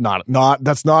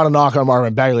that's not a knock on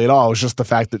Marvin Bagley at all. It was just the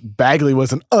fact that Bagley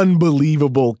was an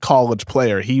unbelievable college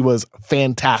player. He was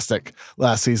fantastic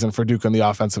last season for Duke on the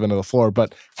offensive end of the floor.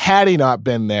 But had he not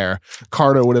been there,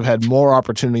 Carter would have had more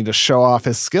opportunity to show off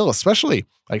his skill, especially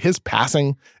like his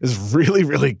passing is really,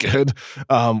 really good.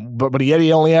 But yet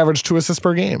he only averaged 2 assists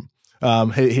per game.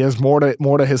 He has more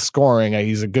to his scoring.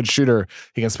 He's a good shooter.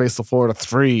 He can space the floor to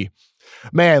 3.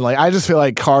 Man, like I just feel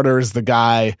like Carter is the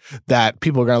guy that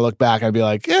people are going to look back and be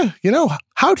like, yeah,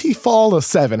 how'd he fall to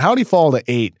 7? How'd he fall to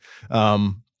 8?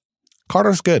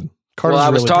 Carter's good. I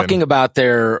was talking about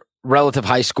their relative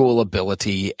high school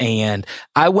ability, and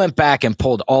I went back and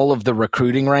pulled all of the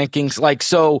recruiting rankings. Like,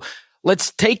 so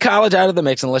let's take college out of the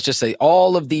mix and let's just say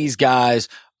all of these guys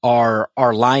are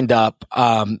lined up.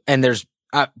 And there's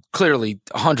clearly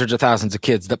hundreds of thousands of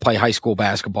kids that play high school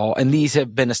basketball, and these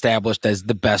have been established as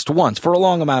the best ones for a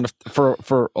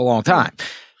long time.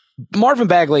 Marvin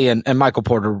Bagley and Michael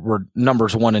Porter were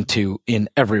numbers 1 and 2 in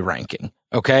every ranking.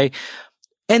 Okay.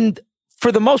 And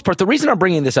for the most part, the reason I'm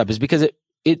bringing this up is because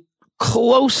it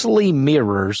closely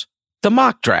mirrors the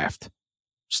mock draft.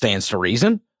 Stands to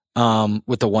reason,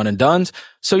 with the one and dones.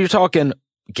 So you're talking,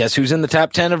 guess who's in the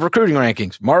top 10 of recruiting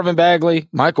rankings? Marvin Bagley,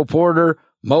 Michael Porter,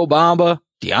 Mo Bamba,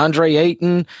 DeAndre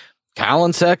Ayton,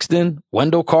 Colin Sexton,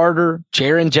 Wendell Carter,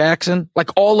 Jaren Jackson, like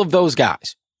all of those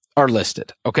guys are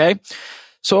listed. Okay.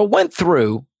 So I went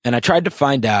through and I tried to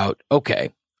find out,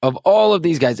 okay, of all of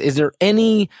these guys, is there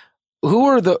any, who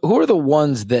are the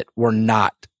ones that were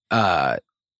not, that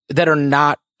are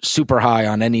not super high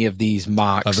on any of these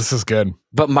mocks? Oh, this is good.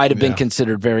 But might have been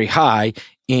considered very high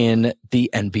in the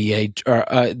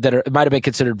NBA, might have been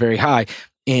considered very high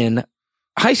in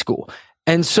high school.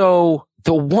 And so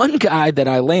the one guy that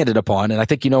I landed upon, and I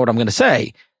think you know what I'm going to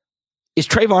say, is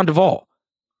Trayvon Duvall.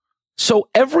 So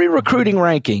every recruiting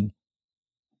ranking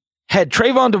had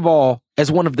Trayvon Duvall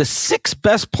as one of the 6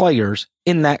 best players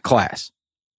in that class.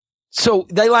 So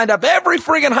they lined up every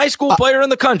friggin' high school player in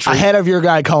the country. Ahead of your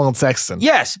guy, Colin Sexton.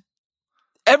 Yes.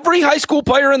 Every high school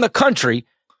player in the country.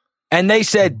 And they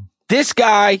said, this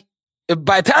guy,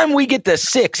 by the time we get to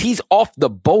 6, he's off the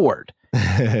board.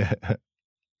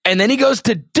 And then he goes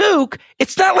to Duke.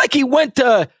 It's not like he went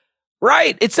to,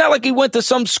 right? It's not like he went to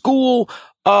some school,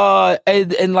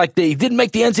 and like they didn't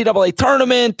make the NCAA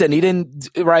tournament and he didn't,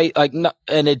 right? Like,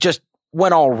 and it just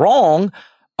went all wrong.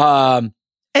 And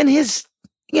his,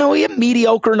 he had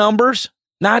mediocre numbers,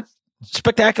 not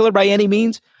spectacular by any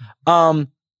means. But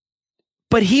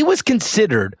he was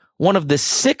considered one of the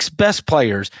 6 best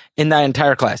players in that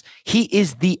entire class. He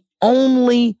is the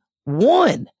only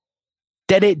one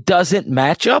that it doesn't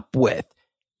match up with.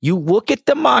 You look at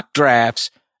the mock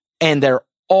drafts and they're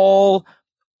all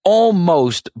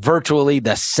almost virtually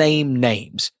the same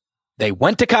names. They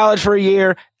went to college for a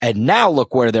year and now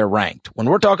look where they're ranked. When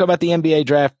we're talking about the NBA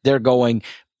draft, they're going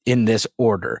in this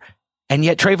order. And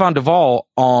yet Trayvon Duvall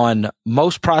on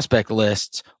most prospect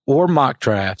lists or mock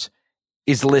drafts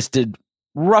is listed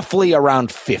roughly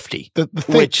around 50,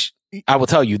 which I will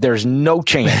tell you, there's no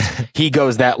chance he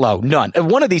goes that low. None.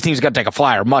 One of these teams is going to take a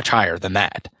flyer much higher than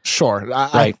that. Sure.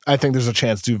 I think there's a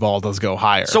chance Duvall does go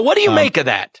higher. So what do you make of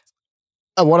that?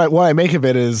 What I make of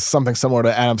it is something similar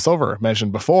to Adam Silver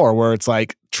mentioned before, where it's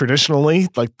like traditionally,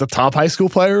 like the top high school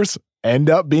players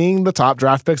end up being the top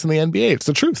draft picks in the NBA. It's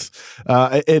the truth.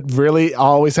 It really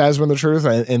always has been the truth.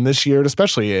 And this year it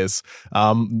especially is.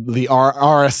 The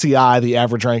RSCI, the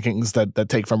average rankings that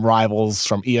take from Rivals,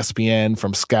 from ESPN,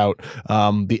 from Scout,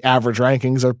 the average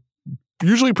rankings are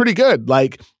usually pretty good.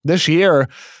 Like this year,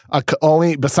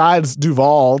 only besides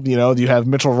Duvall, you have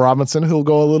Mitchell Robinson who'll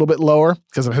go a little bit lower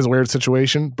because of his weird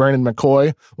situation. Brandon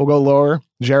McCoy will go lower.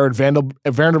 Jared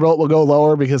Vanderbilt will go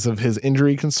lower because of his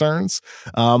injury concerns.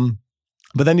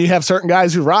 But then you have certain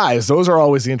guys who rise. Those are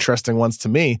always the interesting ones to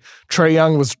me. Trae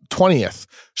Young was 20th.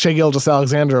 Shai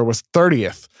Gilgeous-Alexander was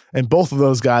 30th. And both of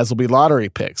those guys will be lottery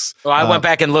picks. Well, I went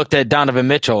back and looked at Donovan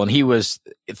Mitchell, and he was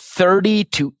 30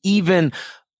 to even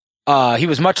he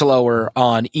was much lower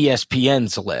on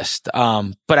ESPN's list.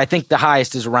 But I think the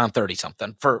highest is around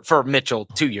 30-something for Mitchell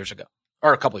 2 years ago,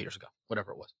 or a couple years ago,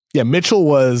 whatever it was. Yeah, Mitchell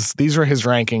was, these are his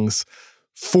rankings,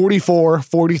 44,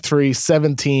 43,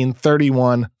 17,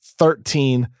 31,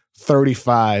 13,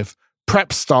 35.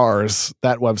 Prep Stars,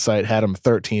 that website, had him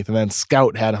 13th, and then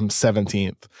Scout had him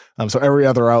 17th. So every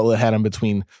other outlet had him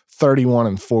between 31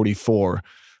 and 44.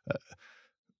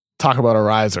 Talk about a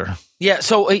riser. Yeah,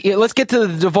 so let's get to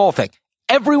the Duvall thing.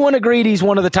 Everyone agreed he's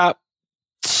one of the top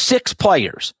 6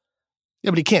 players.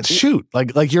 Yeah, but he can't shoot.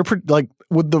 Like you're like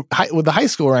with the high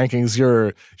school rankings,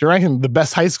 you're ranking the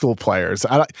best high school players.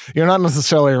 You're not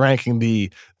necessarily ranking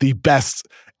the best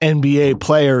NBA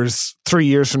players 3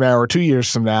 years from now or 2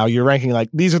 years from now. You're ranking like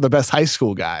these are the best high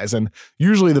school guys, and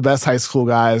usually the best high school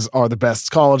guys are the best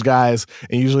college guys,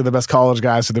 and usually the best college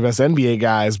guys are the best NBA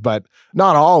guys, but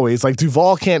not always. Like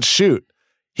Duvall can't shoot.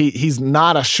 He's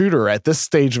not a shooter at this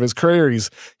stage of his career.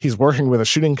 He's working with a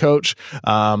shooting coach,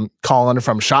 calling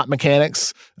from shot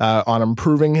mechanics on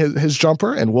improving his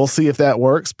jumper, and we'll see if that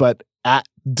works. But at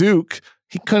Duke,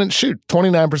 he couldn't shoot.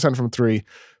 29% from three,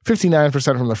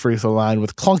 59% from the free throw line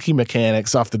with clunky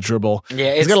mechanics off the dribble. Yeah,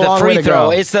 it's the free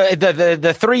throw. It's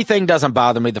the three thing doesn't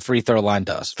bother me. The free throw line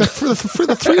does.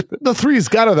 The three's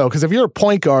got to though, because if you're a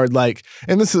point guard,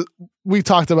 we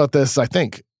talked about this, I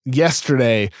think,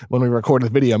 yesterday when we recorded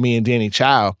the video, me and Danny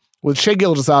Chow, with Shai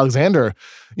Gilgeous-Alexander,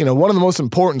 one of the most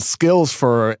important skills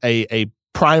for a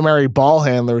primary ball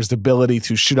handler is the ability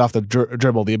to shoot off the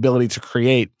dribble, the ability to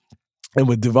create. And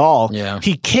with Duvall,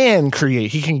 he can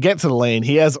create. He can get to the lane.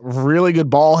 He has really good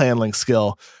ball handling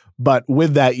skill. But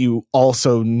with that, you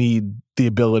also need the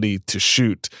ability to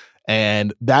shoot.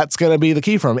 And that's going to be the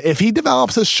key for him. If he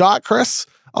develops his shot, Chris,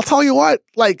 I'll tell you what,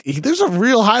 there's a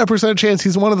real higher percentage chance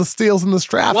he's one of the steals in this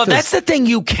draft. Well, that's the thing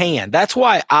you can. That's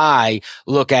why I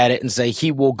look at it and say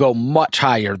he will go much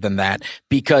higher than that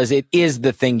because it is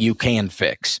the thing you can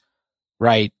fix.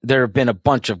 Right. There have been a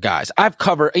bunch of guys I've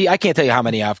covered. I can't tell you how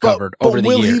many I've covered over the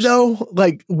years. Will he though?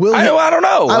 I don't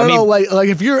know. I don't know.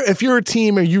 If you're a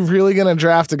team, are you really going to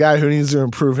draft a guy who needs to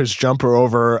improve his jumper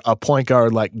over a point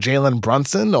guard like Jalen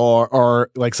Brunson or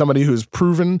like somebody who's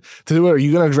proven to do it? Are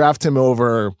you going to draft him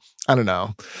over? I don't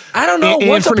know.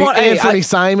 Anthony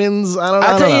Simons.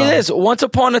 I'll tell you this. Once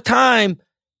upon a time,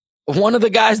 one of the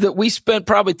guys that we spent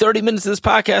probably 30 minutes of this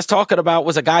podcast talking about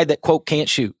was a guy that, quote, can't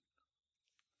shoot.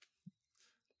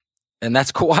 And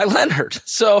that's Kawhi Leonard.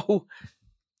 So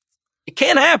it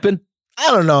can't happen.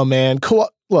 I don't know, man. Kawhi.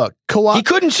 He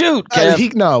couldn't shoot.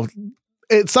 No,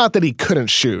 it's not that he couldn't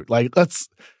shoot.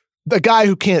 The guy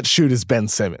who can't shoot is Ben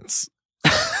Simmons.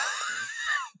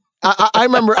 I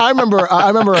remember a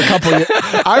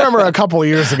couple of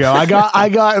years ago. I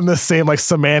got in the same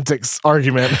semantics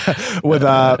argument with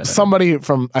somebody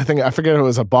from I forget if it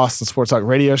was a Boston Sports Talk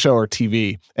radio show or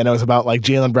TV, and it was about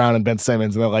Jaylen Brown and Ben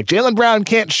Simmons, and they're like, Jaylen Brown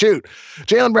can't shoot.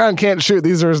 Jaylen Brown can't shoot.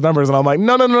 These are his numbers, and I'm like,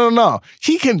 no.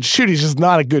 He can shoot. He's just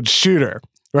not a good shooter,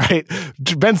 right?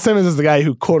 Ben Simmons is the guy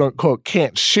who quote unquote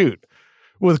can't shoot.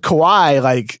 With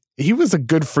Kawhi, he was a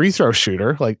good free throw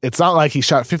shooter. It's not like he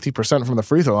shot 50% from the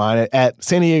free throw line. At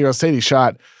San Diego State, he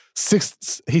shot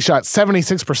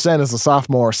 76% as a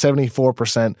sophomore,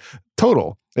 74%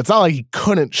 total. It's not like he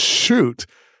couldn't shoot.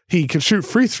 He could shoot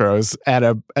free throws at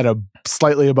a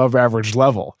slightly above average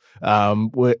level.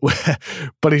 But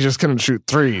he just couldn't shoot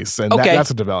threes, and that's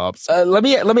what develops. Let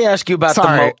me ask you about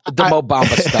the Mo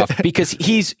Bamba stuff because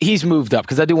he's moved up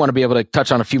because I do want to be able to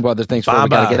touch on a few other things before we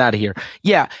got to get out of here.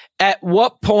 Yeah, at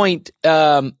what point?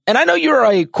 And I know you're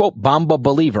a quote Bamba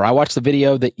believer. I watched the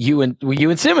video that you and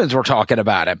Simmons were talking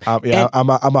about him.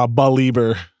 I'm a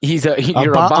believer. You're a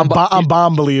Bamba. I'm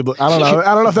bomb believer. I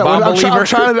don't know if that.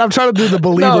 I'm trying to do the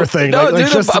believer thing. I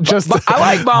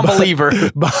like bomb believer.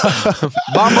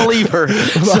 Bomb believer.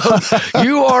 So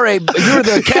you're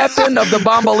the captain of the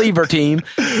bomb believer team.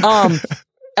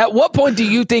 At what point do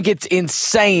you think it's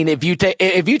insane if you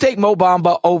take Mo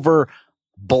Bamba over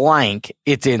blank?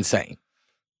 It's insane.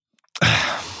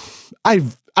 I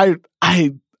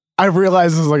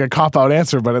realize this is a cop out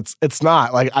answer, but it's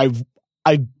not.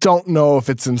 I don't know if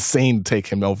it's insane to take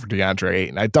him over DeAndre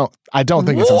Ayton. I don't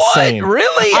think it's insane.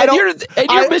 Really? You're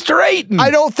Mr. Ayton.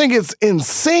 I don't think it's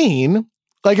insane.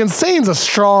 Like, insane's a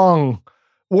strong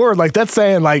word. Like, that's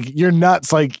saying like you're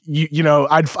nuts. Like, you know,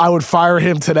 I would fire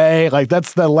him today. Like,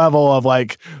 that's the level of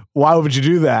like, why would you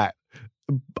do that?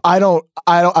 I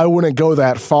wouldn't go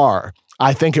that far.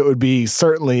 I think it would be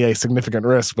certainly a significant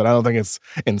risk, but I don't think it's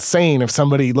insane if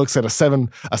somebody looks at a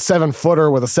 7-footer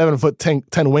with a 7'10"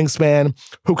 wingspan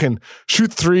who can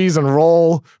shoot threes and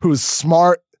roll, who's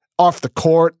smart off the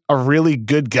court, a really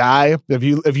good guy. If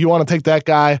you want to take that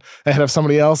guy ahead of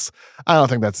somebody else, I don't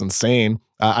think that's insane.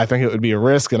 I think it would be a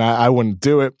risk, and I wouldn't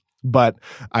do it, but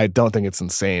I don't think it's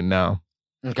insane, no.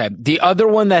 Okay. The other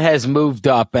one that has moved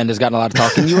up and has gotten a lot of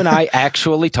talk, and you and I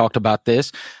actually talked about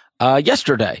this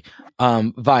yesterday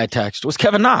via text, was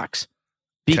Kevin Knox.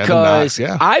 Because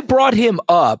I brought him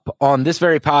up on this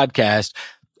very podcast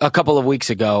a couple of weeks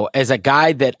ago as a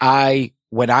guy that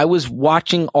when I was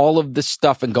watching all of this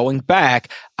stuff and going back,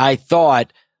 I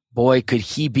thought, boy, could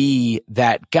he be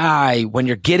that guy when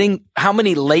you're getting how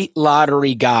many late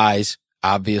lottery guys.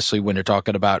 Obviously, when you're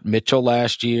talking about Mitchell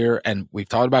last year, and we've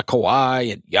talked about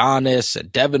Kawhi and Giannis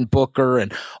and Devin Booker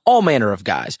and all manner of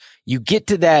guys, you get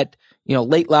to that, you know,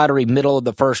 late lottery, middle of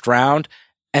the first round,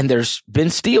 and there's been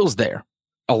steals there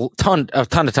a ton of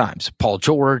times. Paul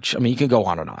George, I mean, you can go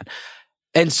on and on.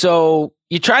 And so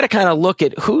you try to kind of look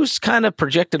at who's kind of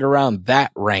projected around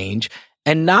that range,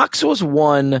 and Knox was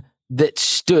one that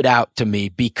stood out to me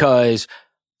because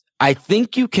I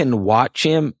think you can watch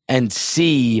him and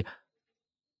see.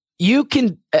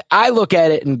 I look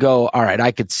at it and go, all right,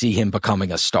 I could see him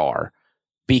becoming a star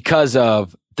because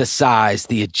of the size,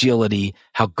 the agility,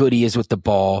 how good he is with the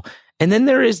ball. And then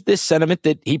there is this sentiment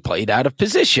that he played out of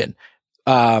position.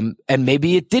 And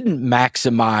maybe it didn't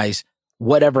maximize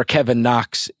whatever Kevin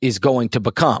Knox is going to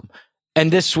become. And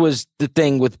this was the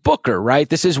thing with Booker, right?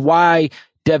 This is why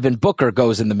Devin Booker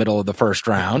goes in the middle of the first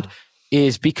round,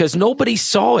 is because nobody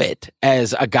saw it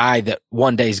as a guy that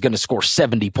one day is going to score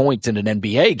 70 points in an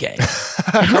NBA game,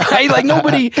 right? Like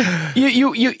nobody,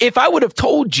 if I would have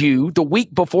told you the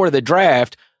week before the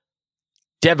draft,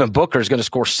 Devin Booker is going to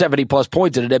score 70 plus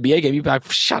points in an NBA game, you'd be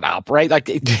like, shut up, right? Like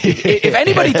if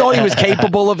anybody thought he was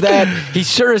capable of that, he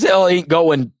sure as hell ain't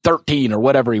going 13 or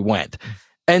whatever he went.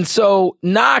 And so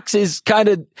Knox is kind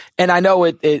of, and I know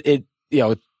it, you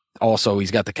know, also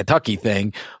he's got the Kentucky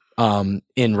thing,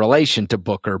 in relation to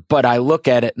Booker, but I look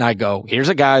at it and I go, here's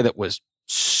a guy that was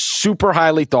super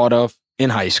highly thought of in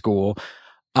high school.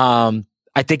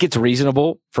 I think it's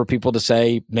reasonable for people to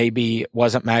say maybe it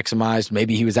wasn't maximized,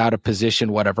 maybe he was out of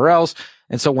position, whatever else.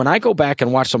 And so when I go back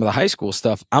and watch some of the high school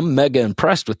stuff, I'm mega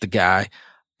impressed with the guy.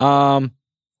 What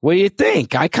do you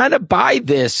think? I kind of buy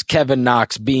this Kevin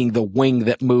Knox being the wing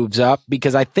that moves up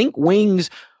because I think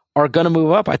wings are going to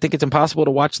move up. I think it's impossible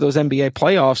to watch those NBA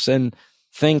playoffs and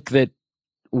think that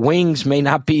wings may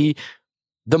not be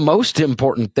the most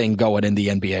important thing going in the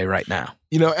NBA right now.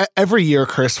 You know, every year,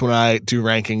 Chris, when I do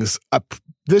rankings,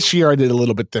 this year I did a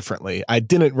little bit differently. I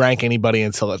didn't rank anybody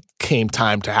until it came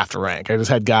time to have to rank. I just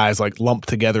had guys like lumped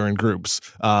together in groups.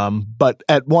 But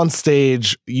at one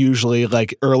stage, usually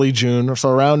like early June or so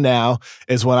around now,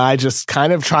 is when I just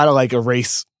kind of try to like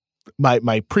erase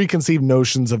my preconceived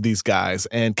notions of these guys.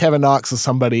 And Kevin Knox is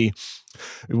somebody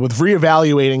with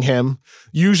reevaluating him.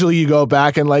 Usually you go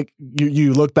back and like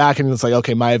you look back and it's like,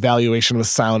 okay, my evaluation was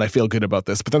sound. I feel good about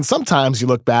this. But then sometimes you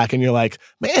look back and you're like,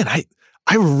 man,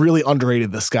 I really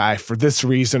underrated this guy for this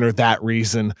reason or that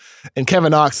reason. And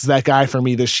Kevin Knox is that guy for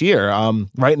me this year.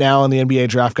 Right now in the NBA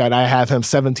draft guide, I have him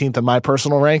 17th in my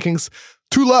personal rankings.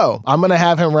 Too low. I'm going to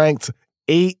have him ranked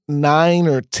 8, 9,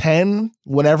 or 10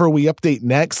 whenever we update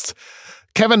next.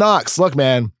 Kevin Knox, look,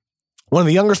 man, one of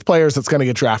the youngest players that's going to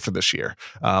get drafted this year.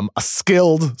 A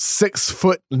skilled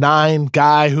 6'9"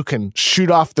 guy who can shoot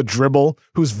off the dribble,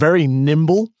 who's very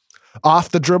nimble off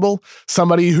the dribble.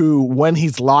 Somebody who, when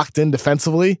he's locked in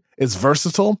defensively, is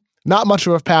versatile. Not much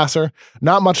of a passer,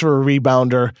 not much of a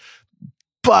rebounder.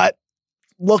 But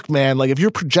look, man, like if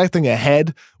you're projecting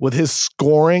ahead with his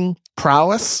scoring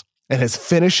prowess and his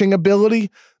finishing ability,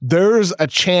 there's a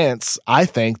chance, I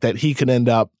think, that he could end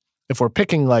up, if we're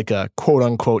picking like a quote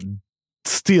unquote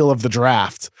steal of the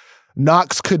draft,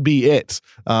 Knox could be it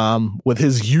with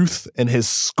his youth and his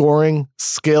scoring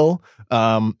skill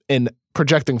and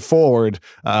projecting forward.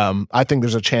 I think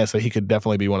there's a chance that he could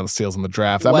definitely be one of the steals in the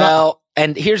draft.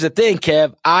 And here's the thing,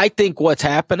 Kev. I think what's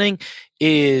happening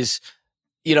is,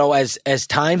 you know, as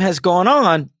time has gone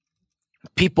on,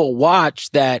 people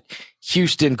watch that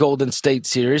Houston Golden State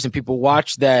series and people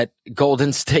watch that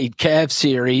Golden State Cavs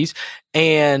series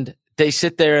and they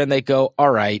sit there and they go,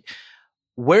 all right,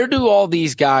 where do all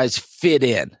these guys fit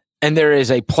in? And there is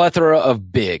a plethora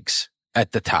of bigs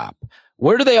at the top.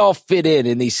 Where do they all fit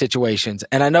in these situations?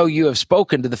 And I know you have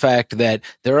spoken to the fact that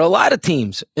there are a lot of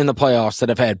teams in the playoffs that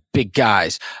have had big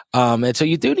guys. And so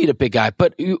you do need a big guy,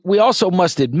 but we also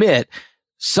must admit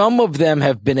some of them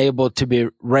have been able to be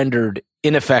rendered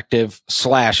ineffective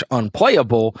 /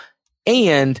 unplayable.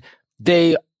 And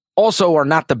they also are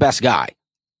not the best guy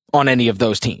on any of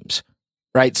those teams,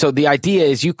 right? So the idea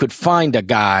is you could find a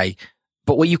guy,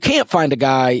 but what you can't find a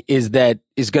guy is that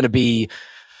is going to be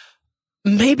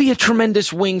maybe a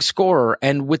tremendous wing scorer.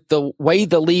 And with the way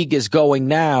the league is going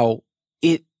now,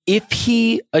 if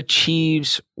he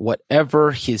achieves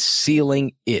whatever his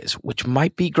ceiling is, which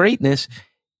might be greatness,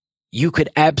 you could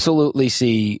absolutely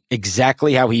see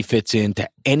exactly how he fits into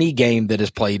any game that is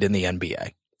played in the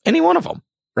NBA. Any one of them,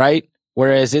 right?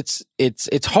 Whereas it's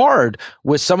hard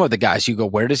with some of the guys. You go,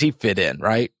 where does he fit in,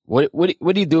 right? What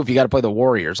do you do if you got to play the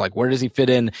Warriors? Like, where does he fit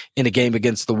in a game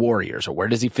against the Warriors, or where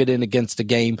does he fit in against a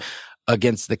game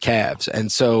against the Cavs? And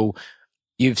so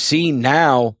you've seen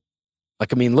now,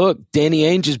 like, I mean, look, Danny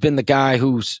Ainge has been the guy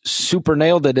who's super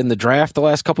nailed it in the draft the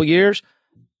last couple of years.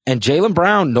 And Jaylen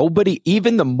Brown, nobody,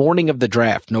 even the morning of the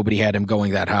draft, nobody had him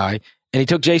going that high. And he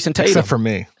took Jason Tatum. Except for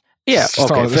me. Yeah,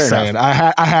 okay, fair enough.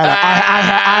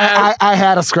 I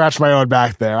had to scratch my own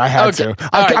back there. I had to.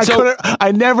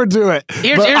 I never do it.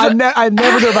 I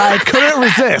never do it, but I couldn't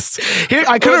resist.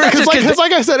 I couldn't, because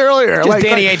like I said earlier. Like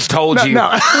Danny Ainge told you.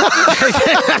 No.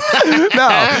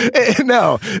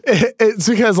 It's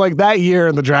because like that year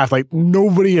in the draft, like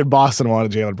nobody in Boston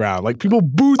wanted Jaylen Brown. Like people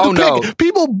booed the pick. No.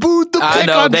 People booed the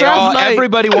pick on draft night.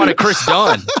 Everybody wanted Chris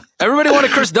Dunn. Everybody wanted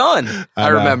Chris Dunn, I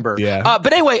remember. Yeah.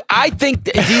 But anyway, I think,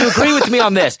 do you agree with me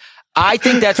on this? I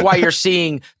think that's why you're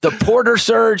seeing the Porter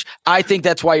surge. I think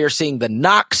that's why you're seeing the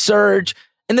Knox surge.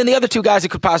 And then the other two guys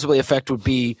it could possibly affect would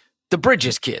be the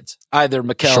Bridges kids, either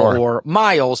Mikal or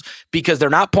Miles, because they're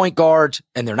not point guards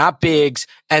and they're not bigs.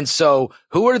 And so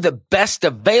who are the best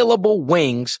available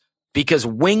wings? Because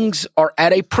wings are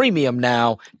at a premium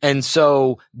now. And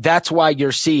so that's why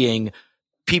you're seeing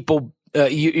people,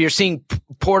 you're seeing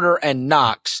Porter and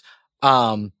Knox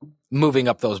moving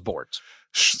up those boards.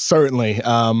 Certainly.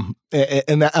 And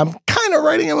I'm kind of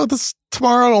writing about this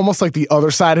tomorrow, almost like the other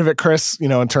side of it, Chris, you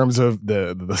know, in terms of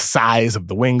the size of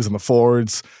the wings and the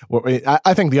forwards.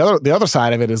 I think the other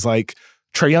side of it is like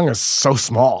Trae Young is so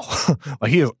small.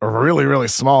 Like he is really, really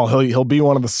small. He'll be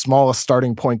one of the smallest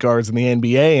starting point guards in the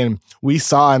NBA. And we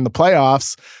saw in the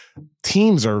playoffs,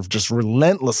 teams are just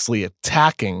relentlessly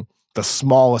attacking the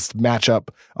smallest matchup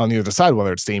on the other side,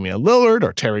 whether it's Damian Lillard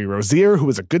or Terry Rozier, who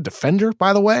is a good defender,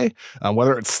 by the way,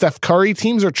 whether it's Steph Curry.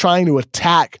 Teams are trying to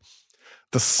attack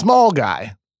the small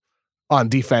guy on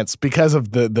defense because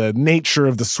of the nature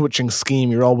of the switching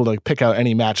scheme. You're able to pick out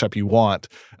any matchup you want.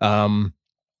 And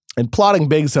plotting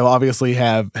bigs obviously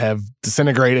have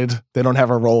disintegrated. They don't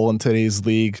have a role in today's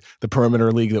league, the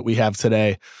perimeter league that we have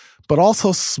today. But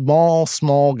also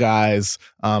small guys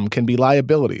can be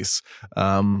liabilities.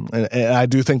 And I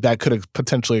do think that could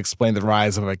potentially explain the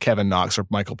rise of a Kevin Knox or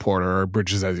Michael Porter or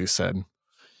Bridges, as you said.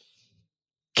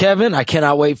 Kevin, I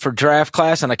cannot wait for draft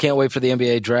class, and I can't wait for the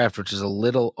NBA draft, which is a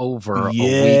little over a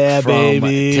week from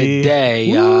today.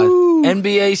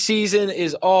 NBA season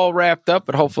is all wrapped up,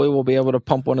 but hopefully we'll be able to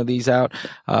pump one of these out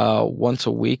once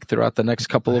a week throughout the next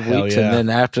couple of weeks. Yeah. And then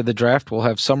after the draft, we'll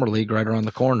have Summer League right around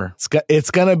the corner.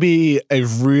 It's going to be a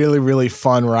really, really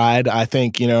fun ride. I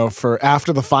think, you know, for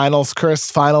after the finals,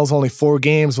 Chris, finals, only 4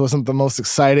 games wasn't the most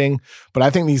exciting. But I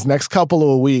think these next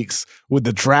couple of weeks with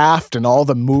the draft and all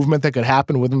the movement that could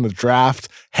happen within the draft,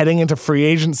 heading into free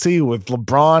agency with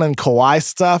LeBron and Kawhi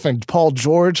stuff and Paul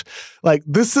George, like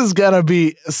this is going to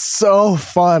be so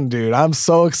fun, dude. I'm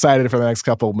so excited for the next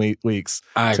couple of weeks.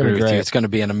 I agree with you. It's going to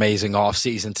be an amazing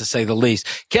offseason, to say the least.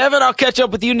 Kevin, I'll catch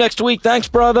up with you next week. Thanks,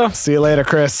 brother. See you later,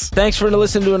 Chris. Thanks for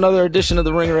listening to another edition of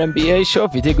the Ringer NBA Show.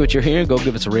 If you dig what you're hearing, go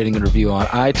give us a rating and review on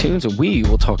iTunes, and we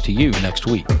will talk to you next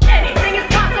week.